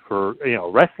feud for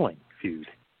wrestling feud.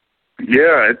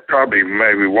 Yeah, it probably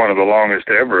maybe one of the longest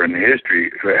ever in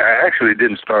history. I actually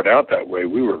didn't start out that way.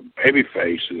 We were baby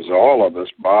faces, all of us,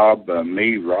 Bob,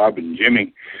 me, Rob, and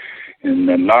Jimmy, in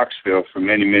Knoxville for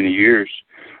many, many years.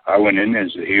 I went in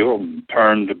as a heel and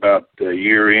turned about a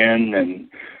year in, and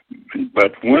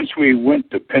But once we went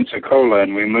to Pensacola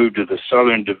and we moved to the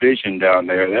Southern Division down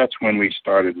there, that's when we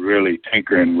started really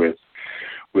tinkering with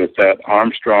that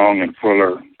Armstrong and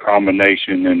Fuller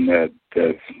combination and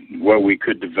what we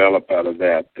could develop out of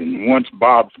that. And once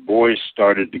Bob's boys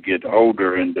started to get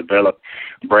older and develop,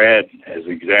 Brad, as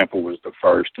an example, was the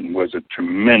first and was a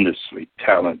tremendously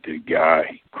talented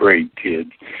guy, great kid.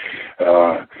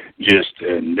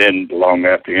 And then long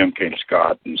after him came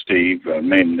Scott and Steve. I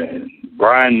mean,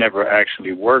 Brian never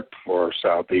actually worked for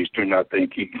Southeastern. I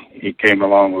think he came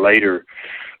along later.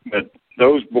 But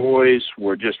those boys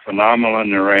were just phenomenal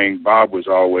in the ring. Bob was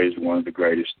always one of the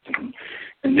greatest.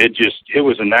 And it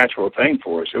was a natural thing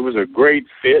for us. It was a great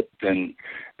fit, and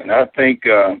I think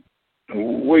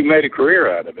we made a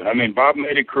career out of it. I mean, Bob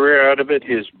made a career out of it.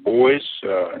 His boys,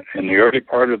 in the early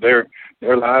part of their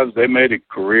lives, they made a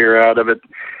career out of it.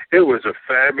 It was a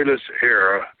fabulous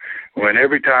era when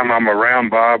every time I'm around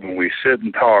Bob and we sit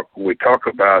and talk, we talk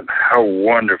about how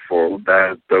wonderful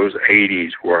those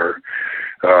 80s were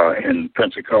in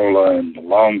Pensacola and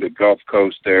along the Gulf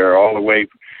Coast there, all the way.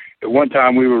 At one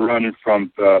time, we were running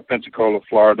from Pensacola,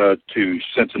 Florida, to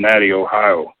Cincinnati,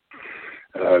 Ohio.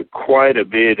 Quite a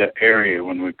big area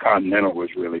when Continental was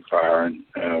really firing.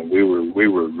 We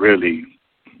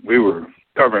were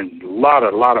covering a lot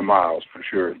of miles for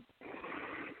sure.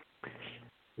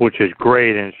 Which is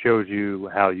great, and it shows you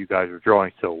how you guys are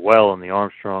drawing so well. And the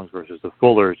Armstrongs versus the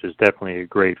Fullers is definitely a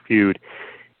great feud.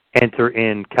 Enter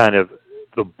in kind of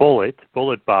the Bullet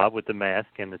Bob with the mask,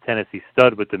 and the Tennessee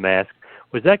Stud with the mask.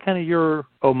 Was that kind of your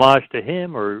homage to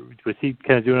him, or was he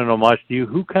kind of doing an homage to you?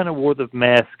 Who kind of wore the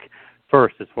mask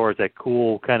first as far as that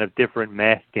cool kind of different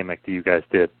mask gimmick that you guys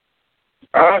did?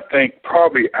 I think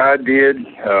probably I did.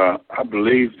 I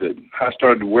believe that I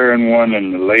started wearing one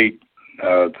in the late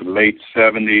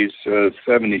 70s,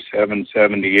 77,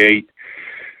 78.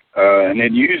 And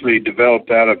it usually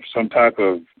developed out of some type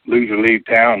of lose-or-leave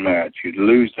town match. You'd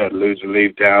lose that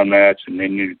lose-or-leave town match, and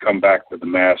then you'd come back with the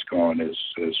mask on as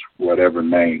whatever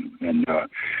name. And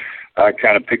I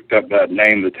kind of picked up that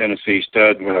name, the Tennessee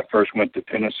Stud, when I first went to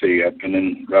Tennessee. I'd been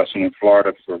in wrestling in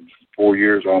Florida for 4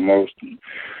 years almost, and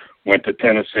went to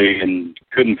Tennessee and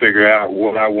couldn't figure out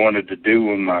what I wanted to do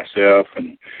with myself.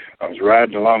 And I was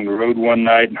riding along the road one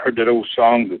night and heard that old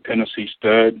song, the Tennessee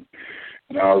Stud.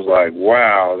 And I was like,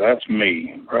 wow, that's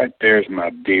me. Right there's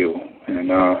my deal.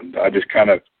 And I just kind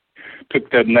of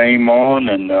took that name on.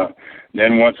 And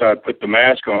then once I put the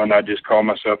mask on, I just called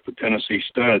myself the Tennessee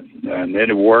Stud. And then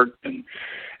it worked. And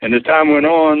as time went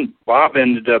on, Bob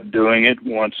ended up doing it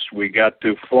once we got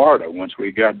to Florida. Once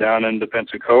we got down into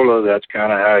Pensacola, that's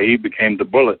kind of how he became the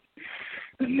Bullet.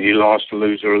 And he lost to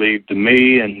lose or leave to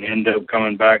me and ended up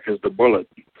coming back as the Bullet.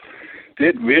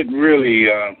 It really,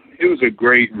 it was a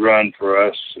great run for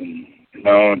us, and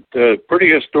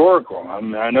pretty historical. I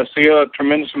mean, I see a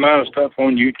tremendous amount of stuff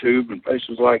on YouTube and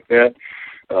places like that.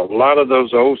 A lot of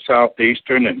those old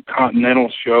Southeastern and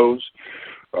Continental shows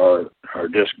are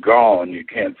just gone. You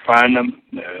can't find them.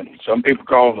 Some people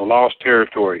call them the lost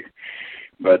territory,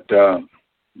 but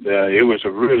it was a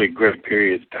really great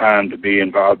period of time to be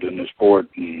involved in the sport,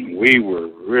 and we were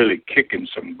really kicking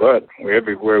some butt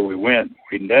everywhere we went.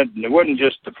 It wasn't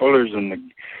just the Fullers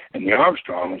and the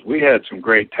Armstrongs. We had some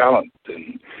great talent,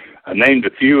 and I named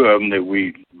a few of them that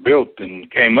we built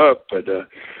and came up, but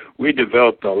we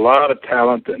developed a lot of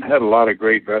talent and had a lot of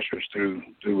great wrestlers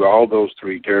through all those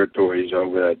three territories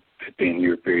over that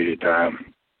 15-year period of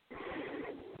time.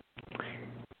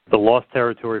 The lost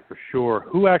territory for sure.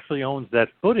 Who actually owns that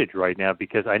footage right now?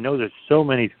 Because I know there's so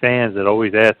many fans that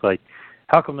always ask, like,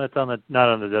 how come that's not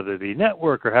on the WWE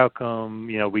Network, or how come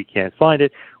we can't find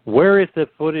it? Where is the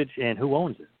footage, and who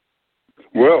owns it?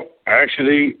 Well,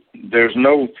 actually, there's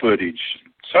no footage.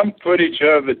 Some footage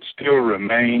of it still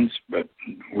remains, but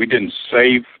we didn't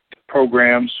save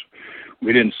programs.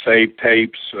 We didn't save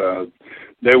tapes.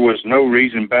 There was no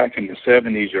reason back in the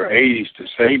 70s or 80s to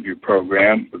save your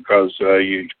program because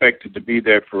you expected to be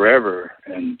there forever.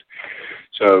 And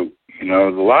so, a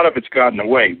lot of it's gotten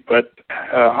away. But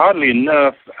oddly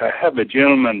enough, I have a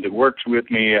gentleman that works with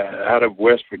me out of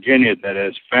West Virginia that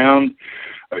has found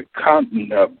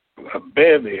a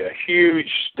bevy, a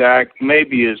huge stack,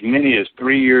 maybe as many as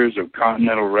 3 years of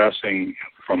Continental wrestling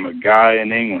from a guy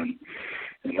in England.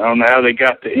 And I don't know how they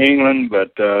got to England,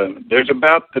 but there's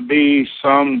about to be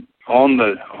some on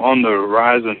the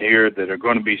horizon here that are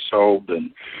going to be sold,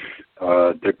 and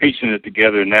they're piecing it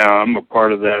together now. I'm a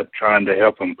part of that, trying to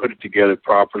help them put it together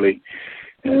properly.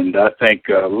 And I think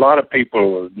a lot of people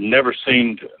who have never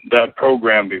seen that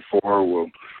program before will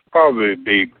probably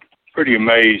be pretty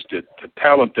amazed at the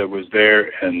talent that was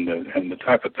there and the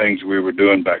type of things we were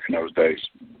doing back in those days.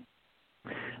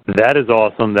 That is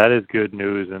awesome. That is good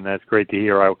news, and that's great to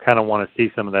hear. I kind of want to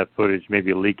see some of that footage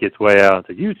maybe leak its way out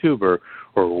to YouTube or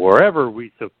wherever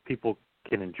so people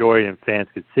can enjoy it and fans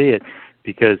can see it,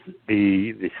 because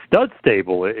the stud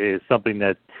stable is something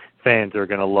that fans are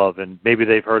going to love, and maybe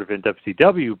they've heard of it in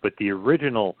WCW, but the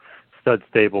original stud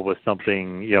stable was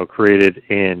something created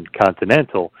in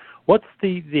Continental. What's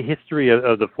the history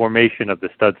of the formation of the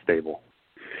stud stable?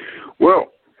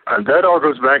 Well, that all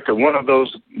goes back to one of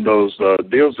those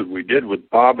deals that we did with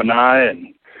Bob and I,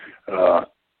 and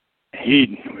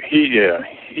he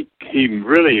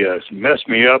really messed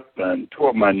me up and tore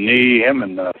up my knee. Him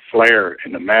and Flair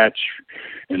in a match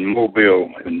in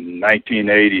Mobile in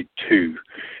 1982,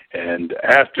 and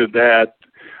after that,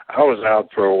 I was out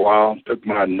for a while. Took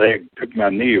my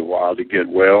knee a while to get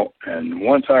well, and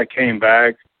once I came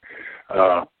back,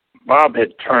 Bob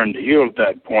had turned heel at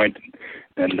that point.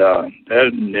 And that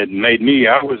it made me.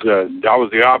 I was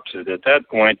the opposite at that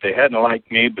point. They hadn't liked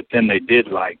me, but then they did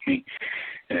like me.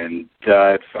 And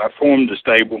I formed a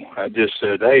stable. I just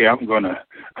said, "Hey, I'm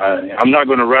not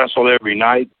gonna wrestle every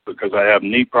night because I have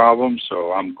knee problems.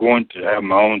 So I'm going to have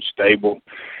my own stable."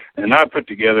 And I put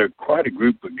together quite a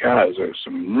group of guys. There's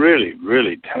some really,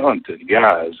 really talented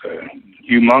guys.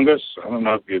 Humongous. I don't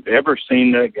know if you've ever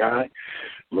seen that guy,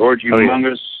 Lord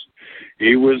Humongous.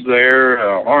 He was there.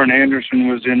 Arn Anderson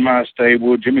was in my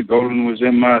stable. Jimmy Golden was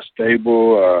in my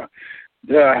stable.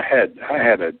 I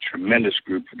had a tremendous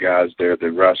group of guys there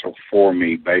that wrestled for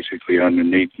me, basically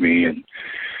underneath me, and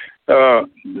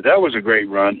that was a great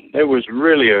run. There was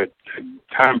really a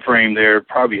time frame there,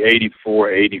 probably 84,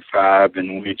 85,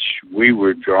 in which we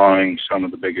were drawing some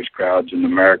of the biggest crowds in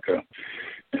America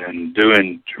and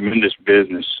doing tremendous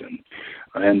business.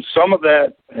 And some of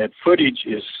that footage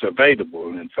is available.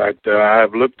 In fact,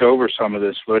 I've looked over some of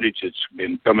this footage. It's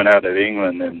been coming out of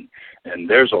England, and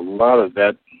there's a lot of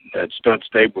that stud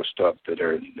stable stuff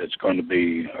that's going to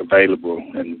be available,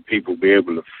 and people will be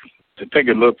able to take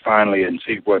a look finally and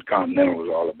see what Continental was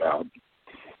all about.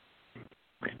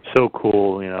 So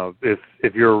cool.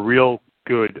 If you're a real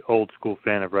good old school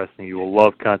fan of wrestling, you will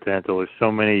love Continental. There's so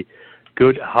many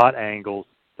good hot angles,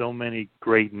 so many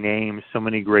great names, so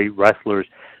many great wrestlers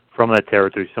from that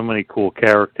territory, so many cool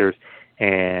characters,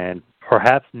 and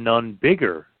perhaps none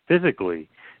bigger physically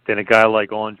than a guy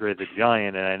like Andre the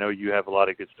Giant. And I know you have a lot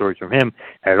of good stories from him.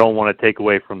 I don't want to take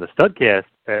away from the Studcast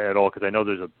at all, because I know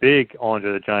there's a big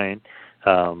Andre the Giant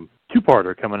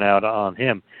two-parter coming out on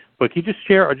him. But can you just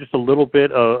share just a little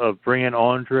bit of bringing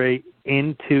Andre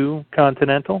into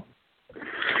Continental?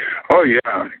 Oh,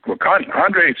 yeah. Well,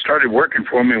 Andre started working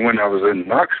for me when I was in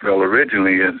Knoxville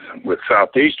originally with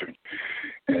Southeastern.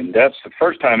 And that's the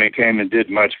first time he came and did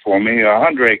much for me.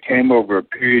 Andre came over a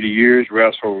period of years,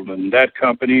 wrestled in that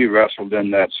company, wrestled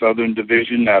in that Southern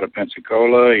division out of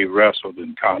Pensacola. He wrestled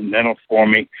in Continental for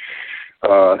me.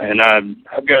 And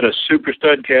I've got a Super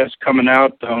Studcast coming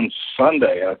out on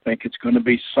Sunday. I think it's going to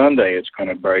be Sunday. It's going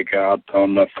to break out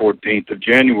on the 14th of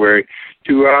January.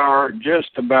 2-hour just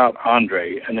about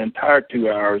Andre, an entire 2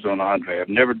 hours on Andre. I've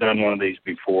never done one of these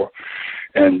before.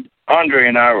 And Andre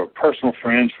and I were personal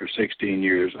friends for 16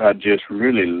 years. I just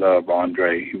really love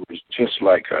Andre. He was just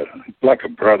like a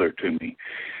brother to me.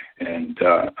 And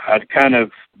I'd kind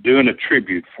of doing a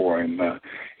tribute for him.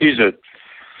 He's a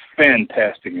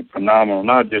fantastic and phenomenal,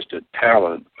 not just a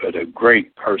talent, but a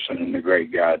great person and a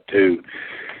great guy too.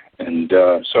 And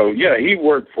so yeah, he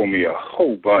worked for me a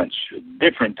whole bunch at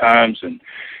different times, and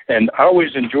I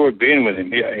always enjoyed being with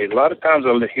him. A lot of times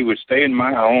he would stay in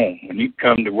my home. When he'd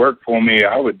come to work for me,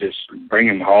 I would just bring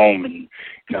him home, and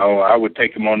I would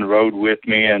take him on the road with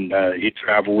me, and he'd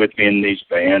travel with me in these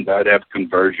vans. I'd have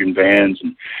conversion vans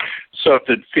and stuff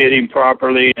that fit him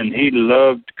properly, and he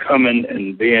loved coming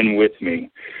and being with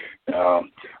me.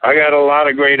 I got a lot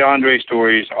of great Andre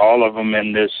stories, all of them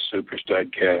in this Super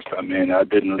Studcast. I mean, I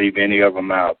didn't leave any of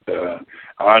them out.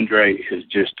 Andre is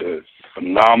just a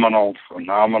phenomenal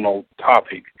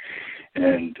topic,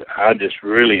 and I just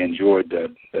really enjoyed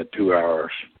that 2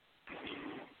 hours.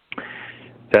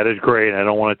 That is great. I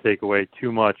don't want to take away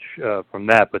too much from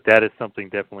that, but that is something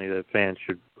definitely that fans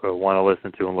should want to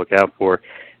listen to and look out for.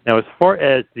 Now, as far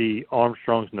as the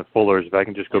Armstrongs and the Fullers, if I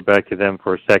can just go back to them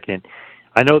for a second,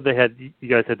 I know you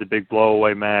guys had the big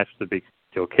blow-away match, the big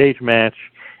steel cage match,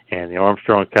 and the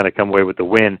Armstrongs kind of come away with the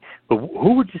win. But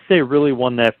who would you say really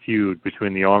won that feud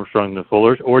between the Armstrongs and the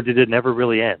Fullers, or did it never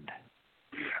really end?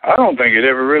 I don't think it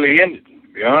ever really ended,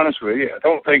 to be honest with you. I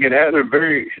don't think it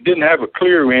didn't have a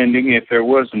clear ending, if there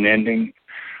was an ending.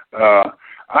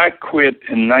 I quit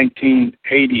in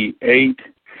 1988.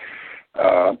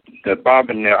 Bob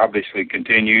obviously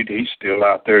continued. He's still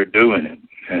out there doing it.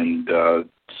 And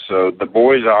So the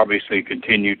boys obviously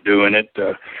continued doing it.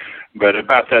 But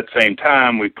about that same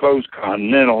time, we closed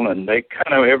Continental, and they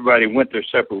kind of everybody went their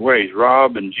separate ways.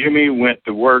 Rob and Jimmy went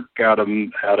to work out of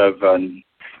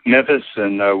Memphis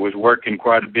and was working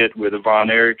quite a bit with the Von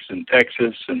Erichs in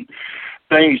Texas, and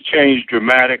things changed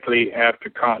dramatically after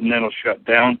Continental shut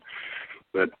down.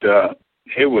 But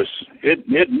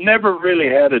it never really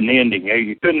had an ending.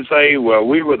 You couldn't say, well,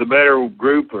 we were the better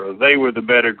group or they were the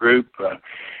better group.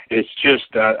 It's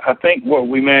just, I think what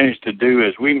we managed to do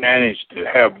is we managed to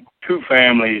have two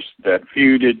families that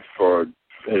feuded for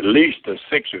at least a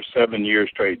 6 or 7 year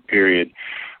straight period.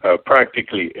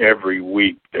 Practically every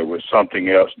week there was something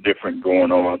else different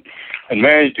going on, and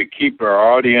managed to keep our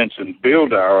audience and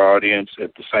build our audience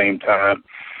at the same time.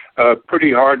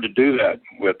 Pretty hard to do that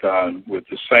with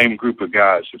the same group of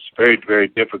guys. It's very, very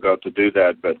difficult to do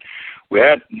that, but we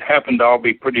happened to all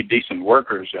be pretty decent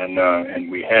workers,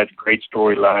 and we had great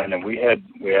storyline, and we had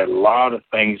a lot of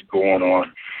things going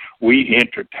on. We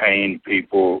entertained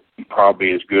people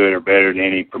probably as good or better than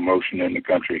any promotion in the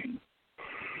country.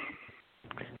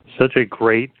 Such a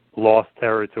great lost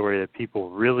territory that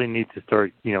people really need to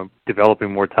start,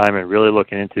 developing more time and really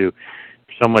looking into.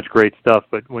 So much great stuff.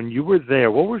 But when you were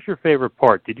there, what was your favorite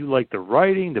part? Did you like the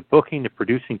writing, the booking, the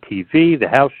producing TV, the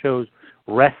house shows,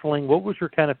 wrestling? What was your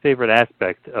kind of favorite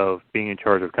aspect of being in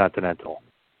charge of Continental?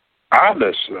 I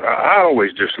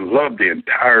always just loved the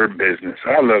entire business.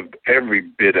 I loved every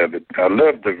bit of it. I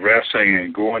loved the wrestling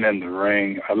and going in the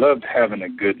ring. I loved having a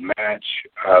good match.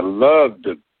 I loved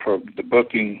the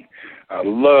booking. I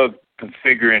loved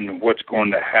configuring what's going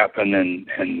to happen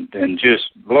and just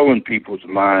blowing people's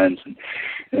minds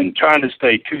and trying to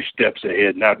stay 2 steps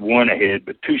ahead, not one ahead,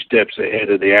 but 2 steps ahead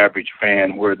of the average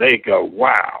fan, where they go,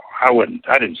 wow, I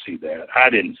didn't see that. I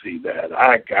didn't see that.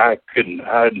 I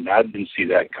didn't see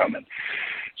that coming.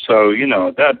 So,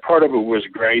 that part of it was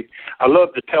great. I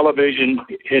loved the television.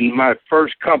 In my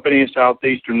first company,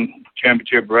 Southeastern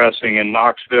Championship Wrestling in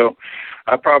Knoxville,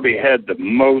 I probably had the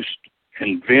most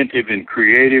inventive and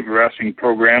creative wrestling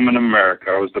program in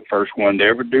America. I was the first one to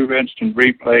ever do instant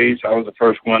replays. I was the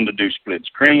first one to do split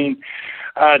screen.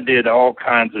 I did all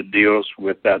kinds of deals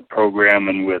with that program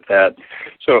and with that.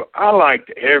 So I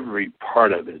liked every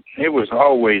part of it. It was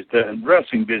always, the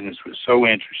wrestling business was so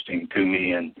interesting to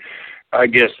me, and I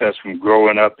guess that's from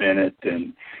growing up in it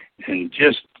and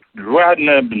just riding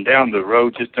up and down the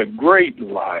road, just a great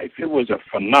life. It was a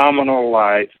phenomenal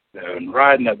life, and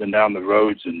riding up and down the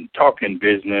roads and talking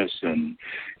business and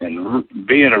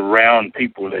being around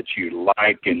people that you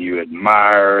like and you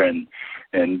admire and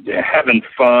having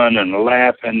fun and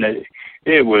laughing. Nothing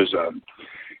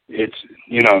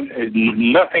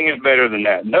is better than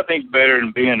that. Nothing's better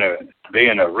than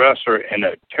being a wrestler in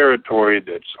a territory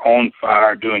that's on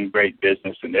fire, doing great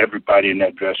business, and everybody in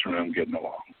that dressing room getting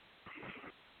along.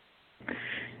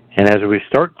 And as we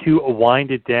start to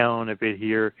wind it down a bit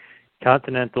here,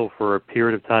 Continental for a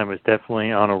period of time was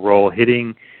definitely on a roll,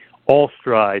 hitting all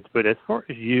strides. But as far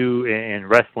as you and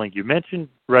wrestling, you mentioned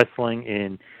wrestling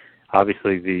in,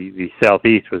 obviously, the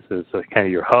Southeast was kind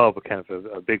of your hub, kind of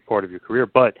a big part of your career.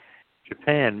 But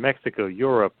Japan, Mexico,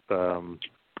 Europe,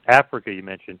 Africa, you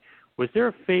mentioned. Was there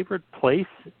a favorite place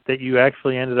that you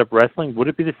actually ended up wrestling? Would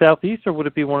it be the Southeast, or would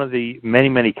it be one of the many,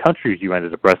 many countries you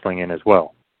ended up wrestling in as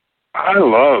well? I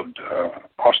loved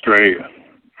Australia.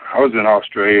 I was in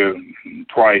Australia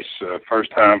twice, first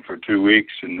time for 2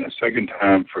 weeks and the second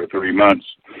time for 3 months.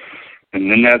 And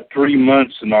in that 3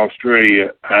 months in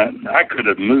Australia, I could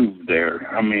have moved there.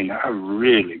 I mean, I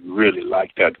really, really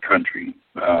liked that country.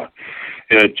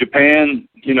 Japan,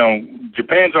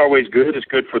 Japan's always good. It's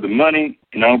good for the money,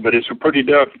 but it's a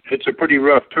pretty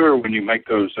rough tour when you make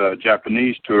those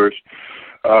Japanese tours.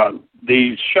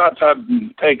 The shots I've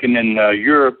taken in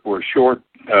Europe were short,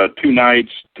 2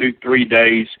 nights, 3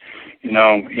 days, in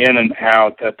and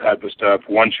out, that type of stuff.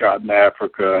 1 shot in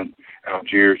Africa,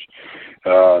 Algiers.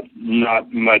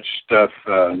 Not much stuff,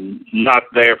 not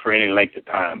there for any length of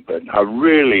time, but I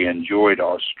really enjoyed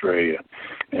Australia.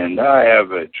 And I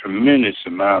have a tremendous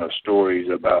amount of stories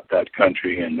about that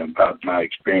country and about my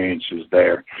experiences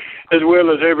there, as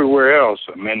well as everywhere else.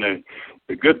 I mean,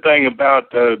 the good thing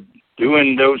about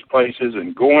doing those places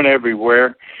and going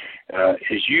everywhere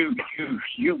is you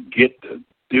get to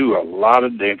do a lot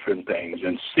of different things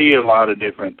and see a lot of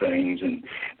different things, and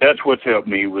that's what's helped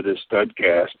me with this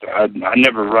Studcast. I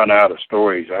never run out of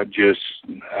stories. I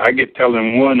get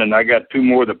telling one, and I got 2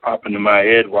 more that pop into my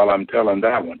head while I'm telling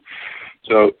that one.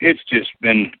 So it's just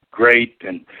been great,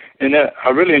 and I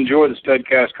really enjoy the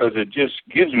Studcast because it just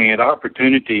gives me an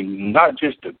opportunity not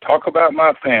just to talk about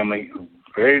my family,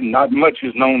 not much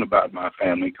is known about my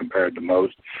family compared to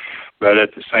most. But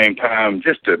at the same time,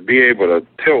 just to be able to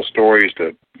tell stories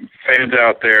to fans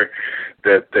out there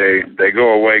that they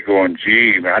go away going,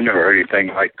 gee, I never heard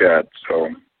anything like that. So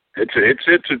it's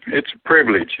a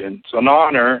privilege, and it's an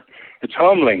honor. It's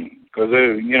humbling because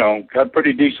got a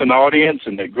pretty decent audience,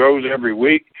 and it grows every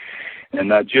week.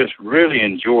 And I just really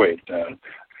enjoy it.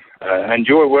 I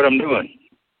enjoy what I'm doing.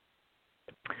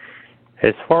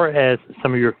 As far as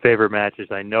some of your favorite matches,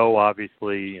 I know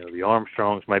obviously the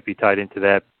Armstrongs might be tied into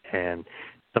that, and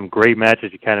some great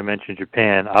matches. You kind of mentioned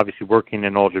Japan. Obviously, working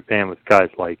in All Japan with guys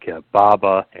like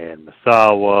Baba and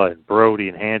Misawa and Brody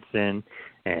and Hansen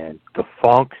and the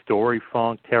Funk, Dory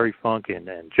Funk, Terry Funk, and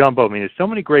Jumbo. I mean, there's so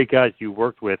many great guys you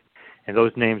worked with, and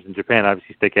those names in Japan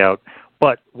obviously stick out.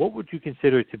 But what would you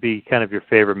consider to be kind of your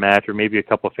favorite match, or maybe a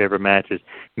couple of favorite matches?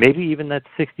 Maybe even that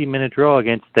 60-minute draw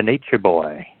against the Nature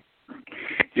Boy.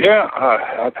 Yeah,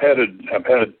 I've had a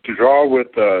draw with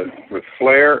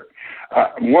Flair.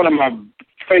 One of my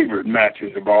favorite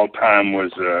matches of all time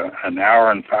was an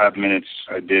hour and 5 minutes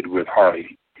I did with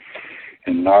Harley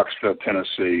in Knoxville,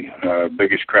 Tennessee.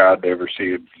 Biggest crowd to ever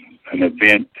see an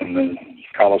event in the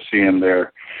Coliseum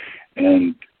there,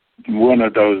 and one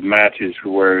of those matches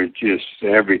where it just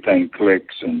everything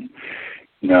clicks, and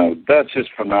that's just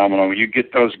phenomenal. You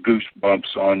get those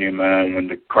goosebumps on you, man, when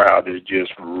the crowd is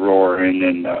just roaring,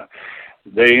 and a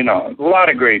lot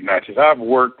of great matches. I've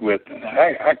worked with,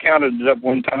 I counted it up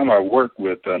one time, I worked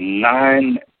with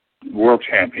 9 world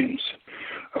champions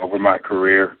over my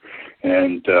career.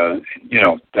 And,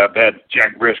 I've had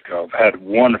Jack Briscoe. I've had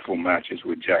wonderful matches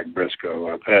with Jack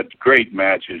Briscoe. I've had great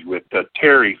matches with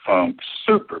Terry Funk,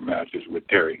 super matches with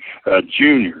Terry,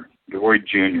 Dory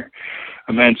Jr.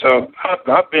 I mean, so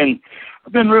I've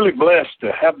been really blessed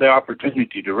to have the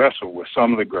opportunity to wrestle with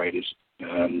some of the greatest.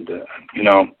 And,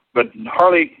 but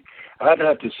Harley, I'd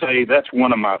have to say that's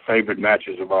one of my favorite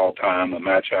matches of all time, a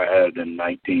match I had in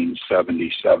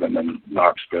 1977 in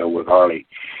Knoxville with Harley.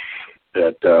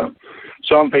 That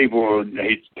some people,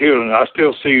 I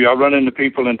still see, I run into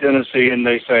people in Tennessee and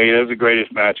they say it was the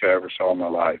greatest match I ever saw in my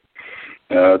life.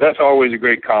 That's always a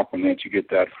great compliment. You get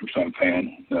that from some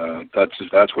fan.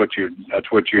 That's what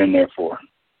you're in there for.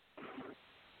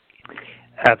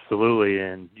 Absolutely,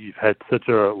 and you've had such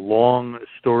a long,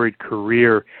 storied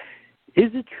career.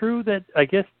 Is it true that, I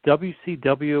guess,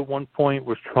 WCW at one point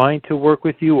was trying to work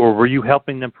with you, or were you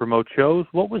helping them promote shows?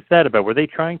 What was that about? Were they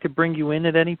trying to bring you in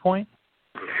at any point?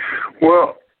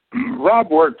 Well,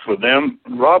 Rob worked for them.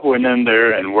 Rob went in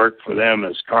there and worked for them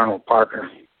as Colonel Parker.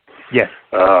 Yes.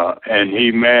 And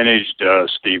he managed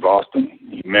Steve Austin.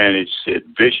 He managed Sid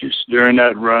Vicious during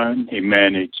that run. He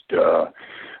managed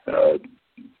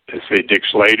Dick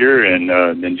Slater, and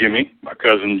then Jimmy. My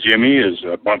cousin Jimmy is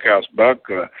Bunkhouse Buck.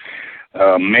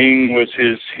 Ming was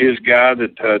his guy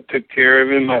that took care of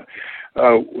him.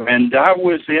 And I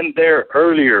was in there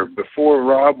earlier, before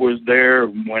Rob was there,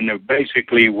 when it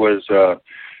basically was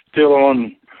still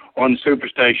on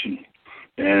Superstation.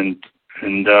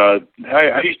 And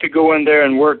I used to go in there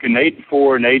and work in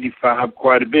 84 and 85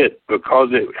 quite a bit, because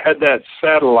it had that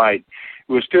satellite.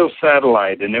 It was still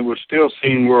satellite, and it was still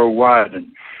seen worldwide. And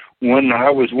when I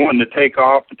was wanting to take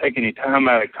off and take any time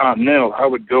out of Continental, I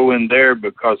would go in there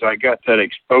because I got that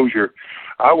exposure.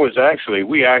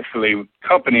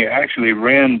 Company actually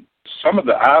ran some of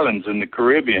the islands in the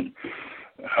Caribbean.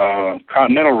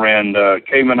 Continental ran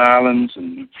Cayman Islands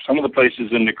and some of the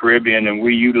places in the Caribbean, and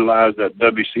we utilized that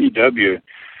WCW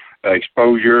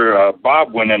exposure.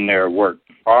 Bob went in there and worked.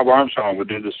 Bob Armstrong would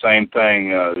do the same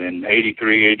thing in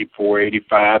 83, 84,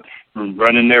 85,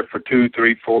 running there for 2,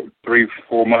 3,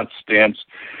 4 month stints.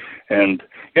 And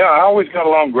yeah, I always got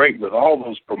along great with all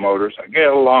those promoters. I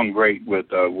got along great with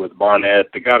Barnett.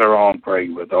 I got along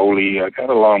great with Ole. I got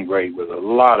along great with a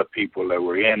lot of people that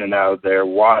were in and out there.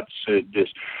 Watts,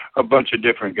 just a bunch of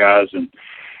different guys. And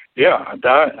yeah,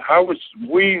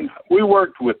 we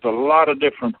worked with a lot of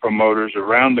different promoters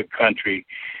around the country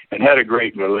and had a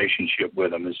great relationship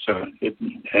with them.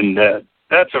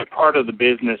 That's a part of the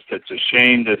business that's a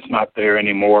shame that's not there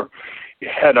anymore. You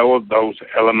had all of those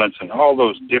elements and all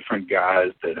those different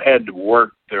guys that had to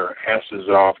work their asses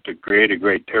off to create a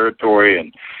great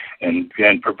territory and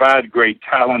provide great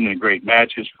talent and great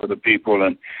matches for the people.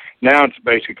 And now it's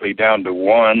basically down to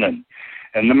one.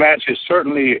 And the matches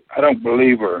certainly, I don't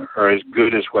believe, are as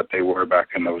good as what they were back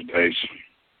in those days.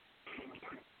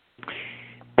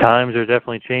 Times are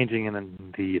definitely changing,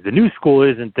 and the new school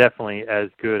isn't definitely as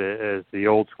good as the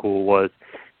old school was.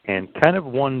 And kind of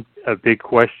a big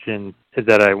question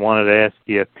that I wanted to ask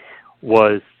you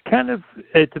was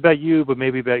it's about you, but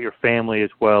maybe about your family as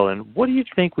well. And what do you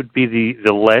think would be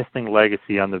the lasting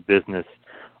legacy on the business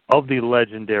of the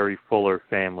legendary Fuller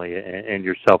family and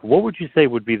yourself? What would you say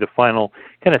would be the final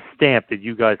kind of stamp that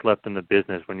you guys left in the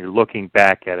business when you're looking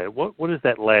back at it? What is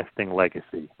that lasting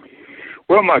legacy?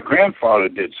 Well, my grandfather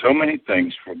did so many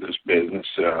things for this business.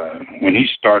 When he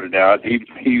started out,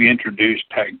 he introduced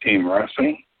tag team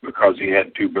wrestling because he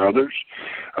had two brothers.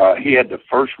 He had the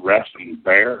first wrestling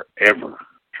bear ever.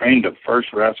 Trained the first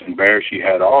wrestling bear. She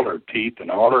had all her teeth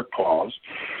and all her claws.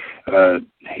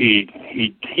 He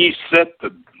set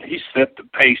the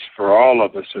pace for all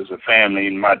of us as a family.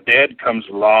 And my dad comes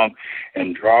along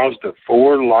and draws the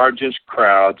 4 largest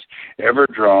crowds ever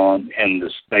drawn in the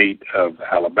state of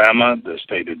Alabama, the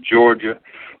state of Georgia,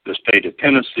 the state of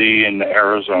Tennessee, and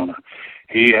Arizona.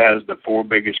 He has the 4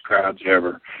 biggest crowds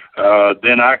ever.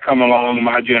 Then I come along,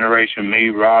 my generation, me,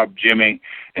 Rob, Jimmy,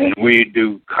 and we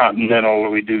do Continental,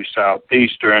 we do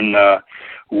Southeastern. I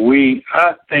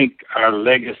think our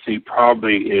legacy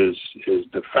probably is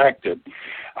the fact that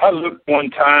I looked one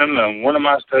time on one of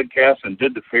my studcasts and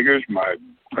did the figures. My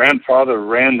grandfather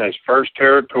ran this first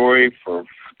territory for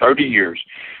 30 years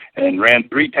and ran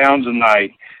 3 towns a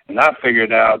night, and I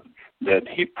figured out that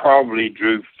he probably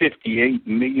drew 58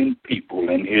 million people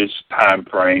in his time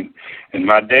frame, and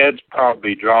my dad's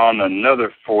probably drawn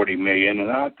another 40 million,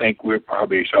 and I think we're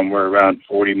probably somewhere around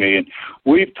 40 million.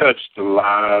 We've touched the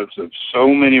lives of so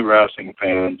many wrestling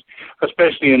fans,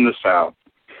 especially in the South,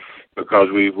 because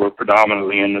we were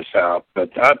predominantly in the South. But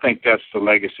I think that's the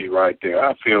legacy right there.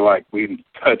 I feel like we've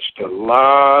touched a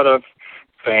lot of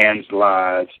fans'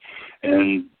 lives,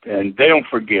 and they don't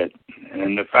forget.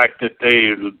 And the fact that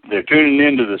they're tuning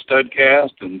into the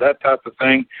Studcast and that type of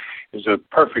thing is a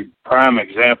perfect prime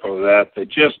example of that. They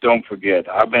just don't forget.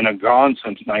 I've been gone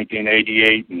since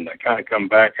 1988, and I kind of come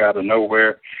back out of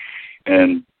nowhere,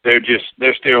 and they're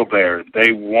still there.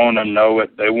 They want to know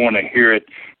it. They want to hear it.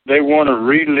 They want to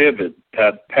relive it,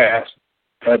 that past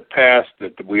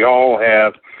that we all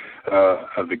have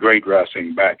of the great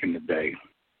wrestling back in the day.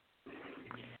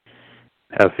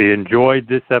 If you enjoyed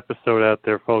this episode out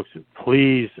there, folks,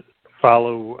 please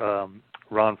follow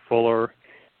Ron Fuller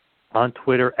on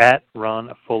Twitter at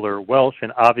Ron Fuller Welsh.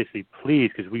 And obviously,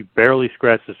 please, because we barely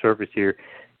scratched the surface here,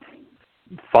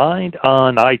 find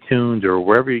on iTunes or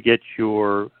wherever you get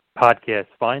your podcasts,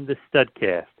 find the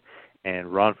Studcast.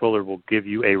 And Ron Fuller will give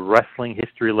you a wrestling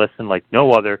history lesson like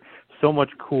no other. So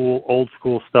much cool,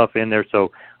 old-school stuff in there. So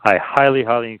I highly,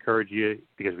 highly encourage you,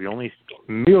 because we only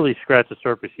merely scratched the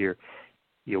surface here.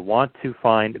 You want to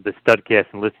find the Studcast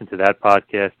and listen to that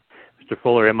podcast. Mr.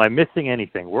 Fuller, am I missing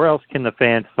anything? Where else can the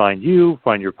fans find you,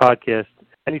 find your podcast,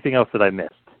 anything else that I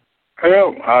missed?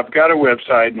 Well, I've got a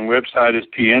website, and the website is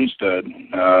TN Stud.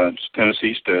 It's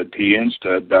Tennessee Stud,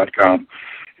 tnstud.com.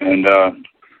 And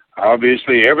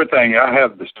obviously everything, I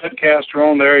have the Studcaster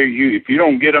on there. If you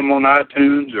don't get them on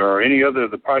iTunes or any other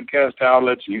of the podcast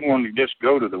outlets, and you want to just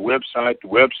go to the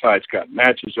website's got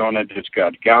matches on it. It's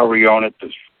got gallery on it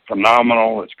that's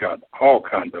phenomenal. It's got all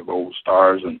kinds of old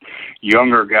stars and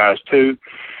younger guys too.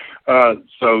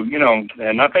 So,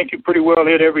 and I think it pretty well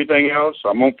hit everything else.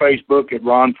 I'm on Facebook at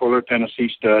Ron Fuller Tennessee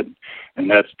Stud, and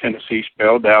that's Tennessee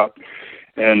spelled out.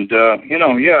 And,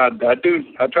 I do.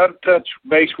 I try to touch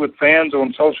base with fans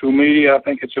on social media. I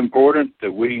think it's important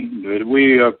that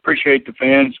we appreciate the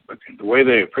fans, the way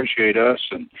they appreciate us,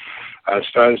 and I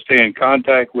try to stay in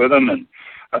contact with them. And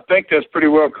I think that's pretty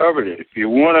well covered it. If you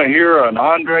want to hear an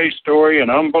Andre story, an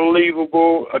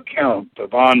unbelievable account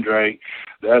of Andre,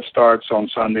 that starts on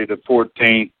Sunday the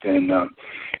 14th, and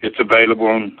it's available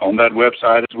on that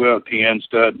website as well,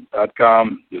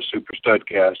 tnstud.com, the Super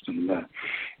Studcast, and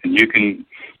you can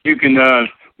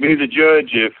be the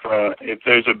judge if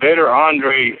there's a better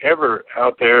Andre ever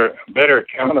out there, a better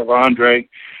account of Andre.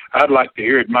 I'd like to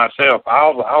hear it myself.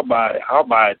 I'll buy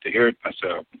it to hear it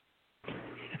myself.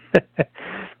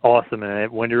 Awesome.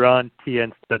 And when you're on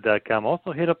tnstud.com,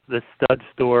 also hit up the Stud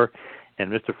Store.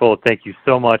 And Mr. Fuller, thank you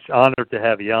so much. Honored to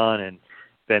have you on, and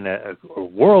been a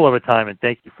whirl of a time. And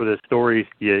thank you for the stories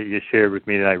you shared with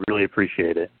me, and I really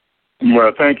appreciate it.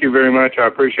 Well, thank you very much. I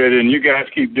appreciate it. And you guys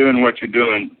keep doing what you're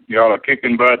doing. Y'all are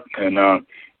kicking butt. And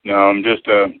I'm just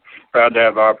proud to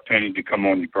have the opportunity to come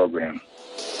on your program.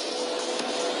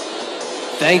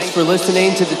 Thanks for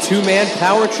listening to the two-man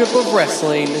power trip of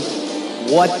wrestling.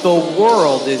 What the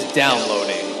world is downloading.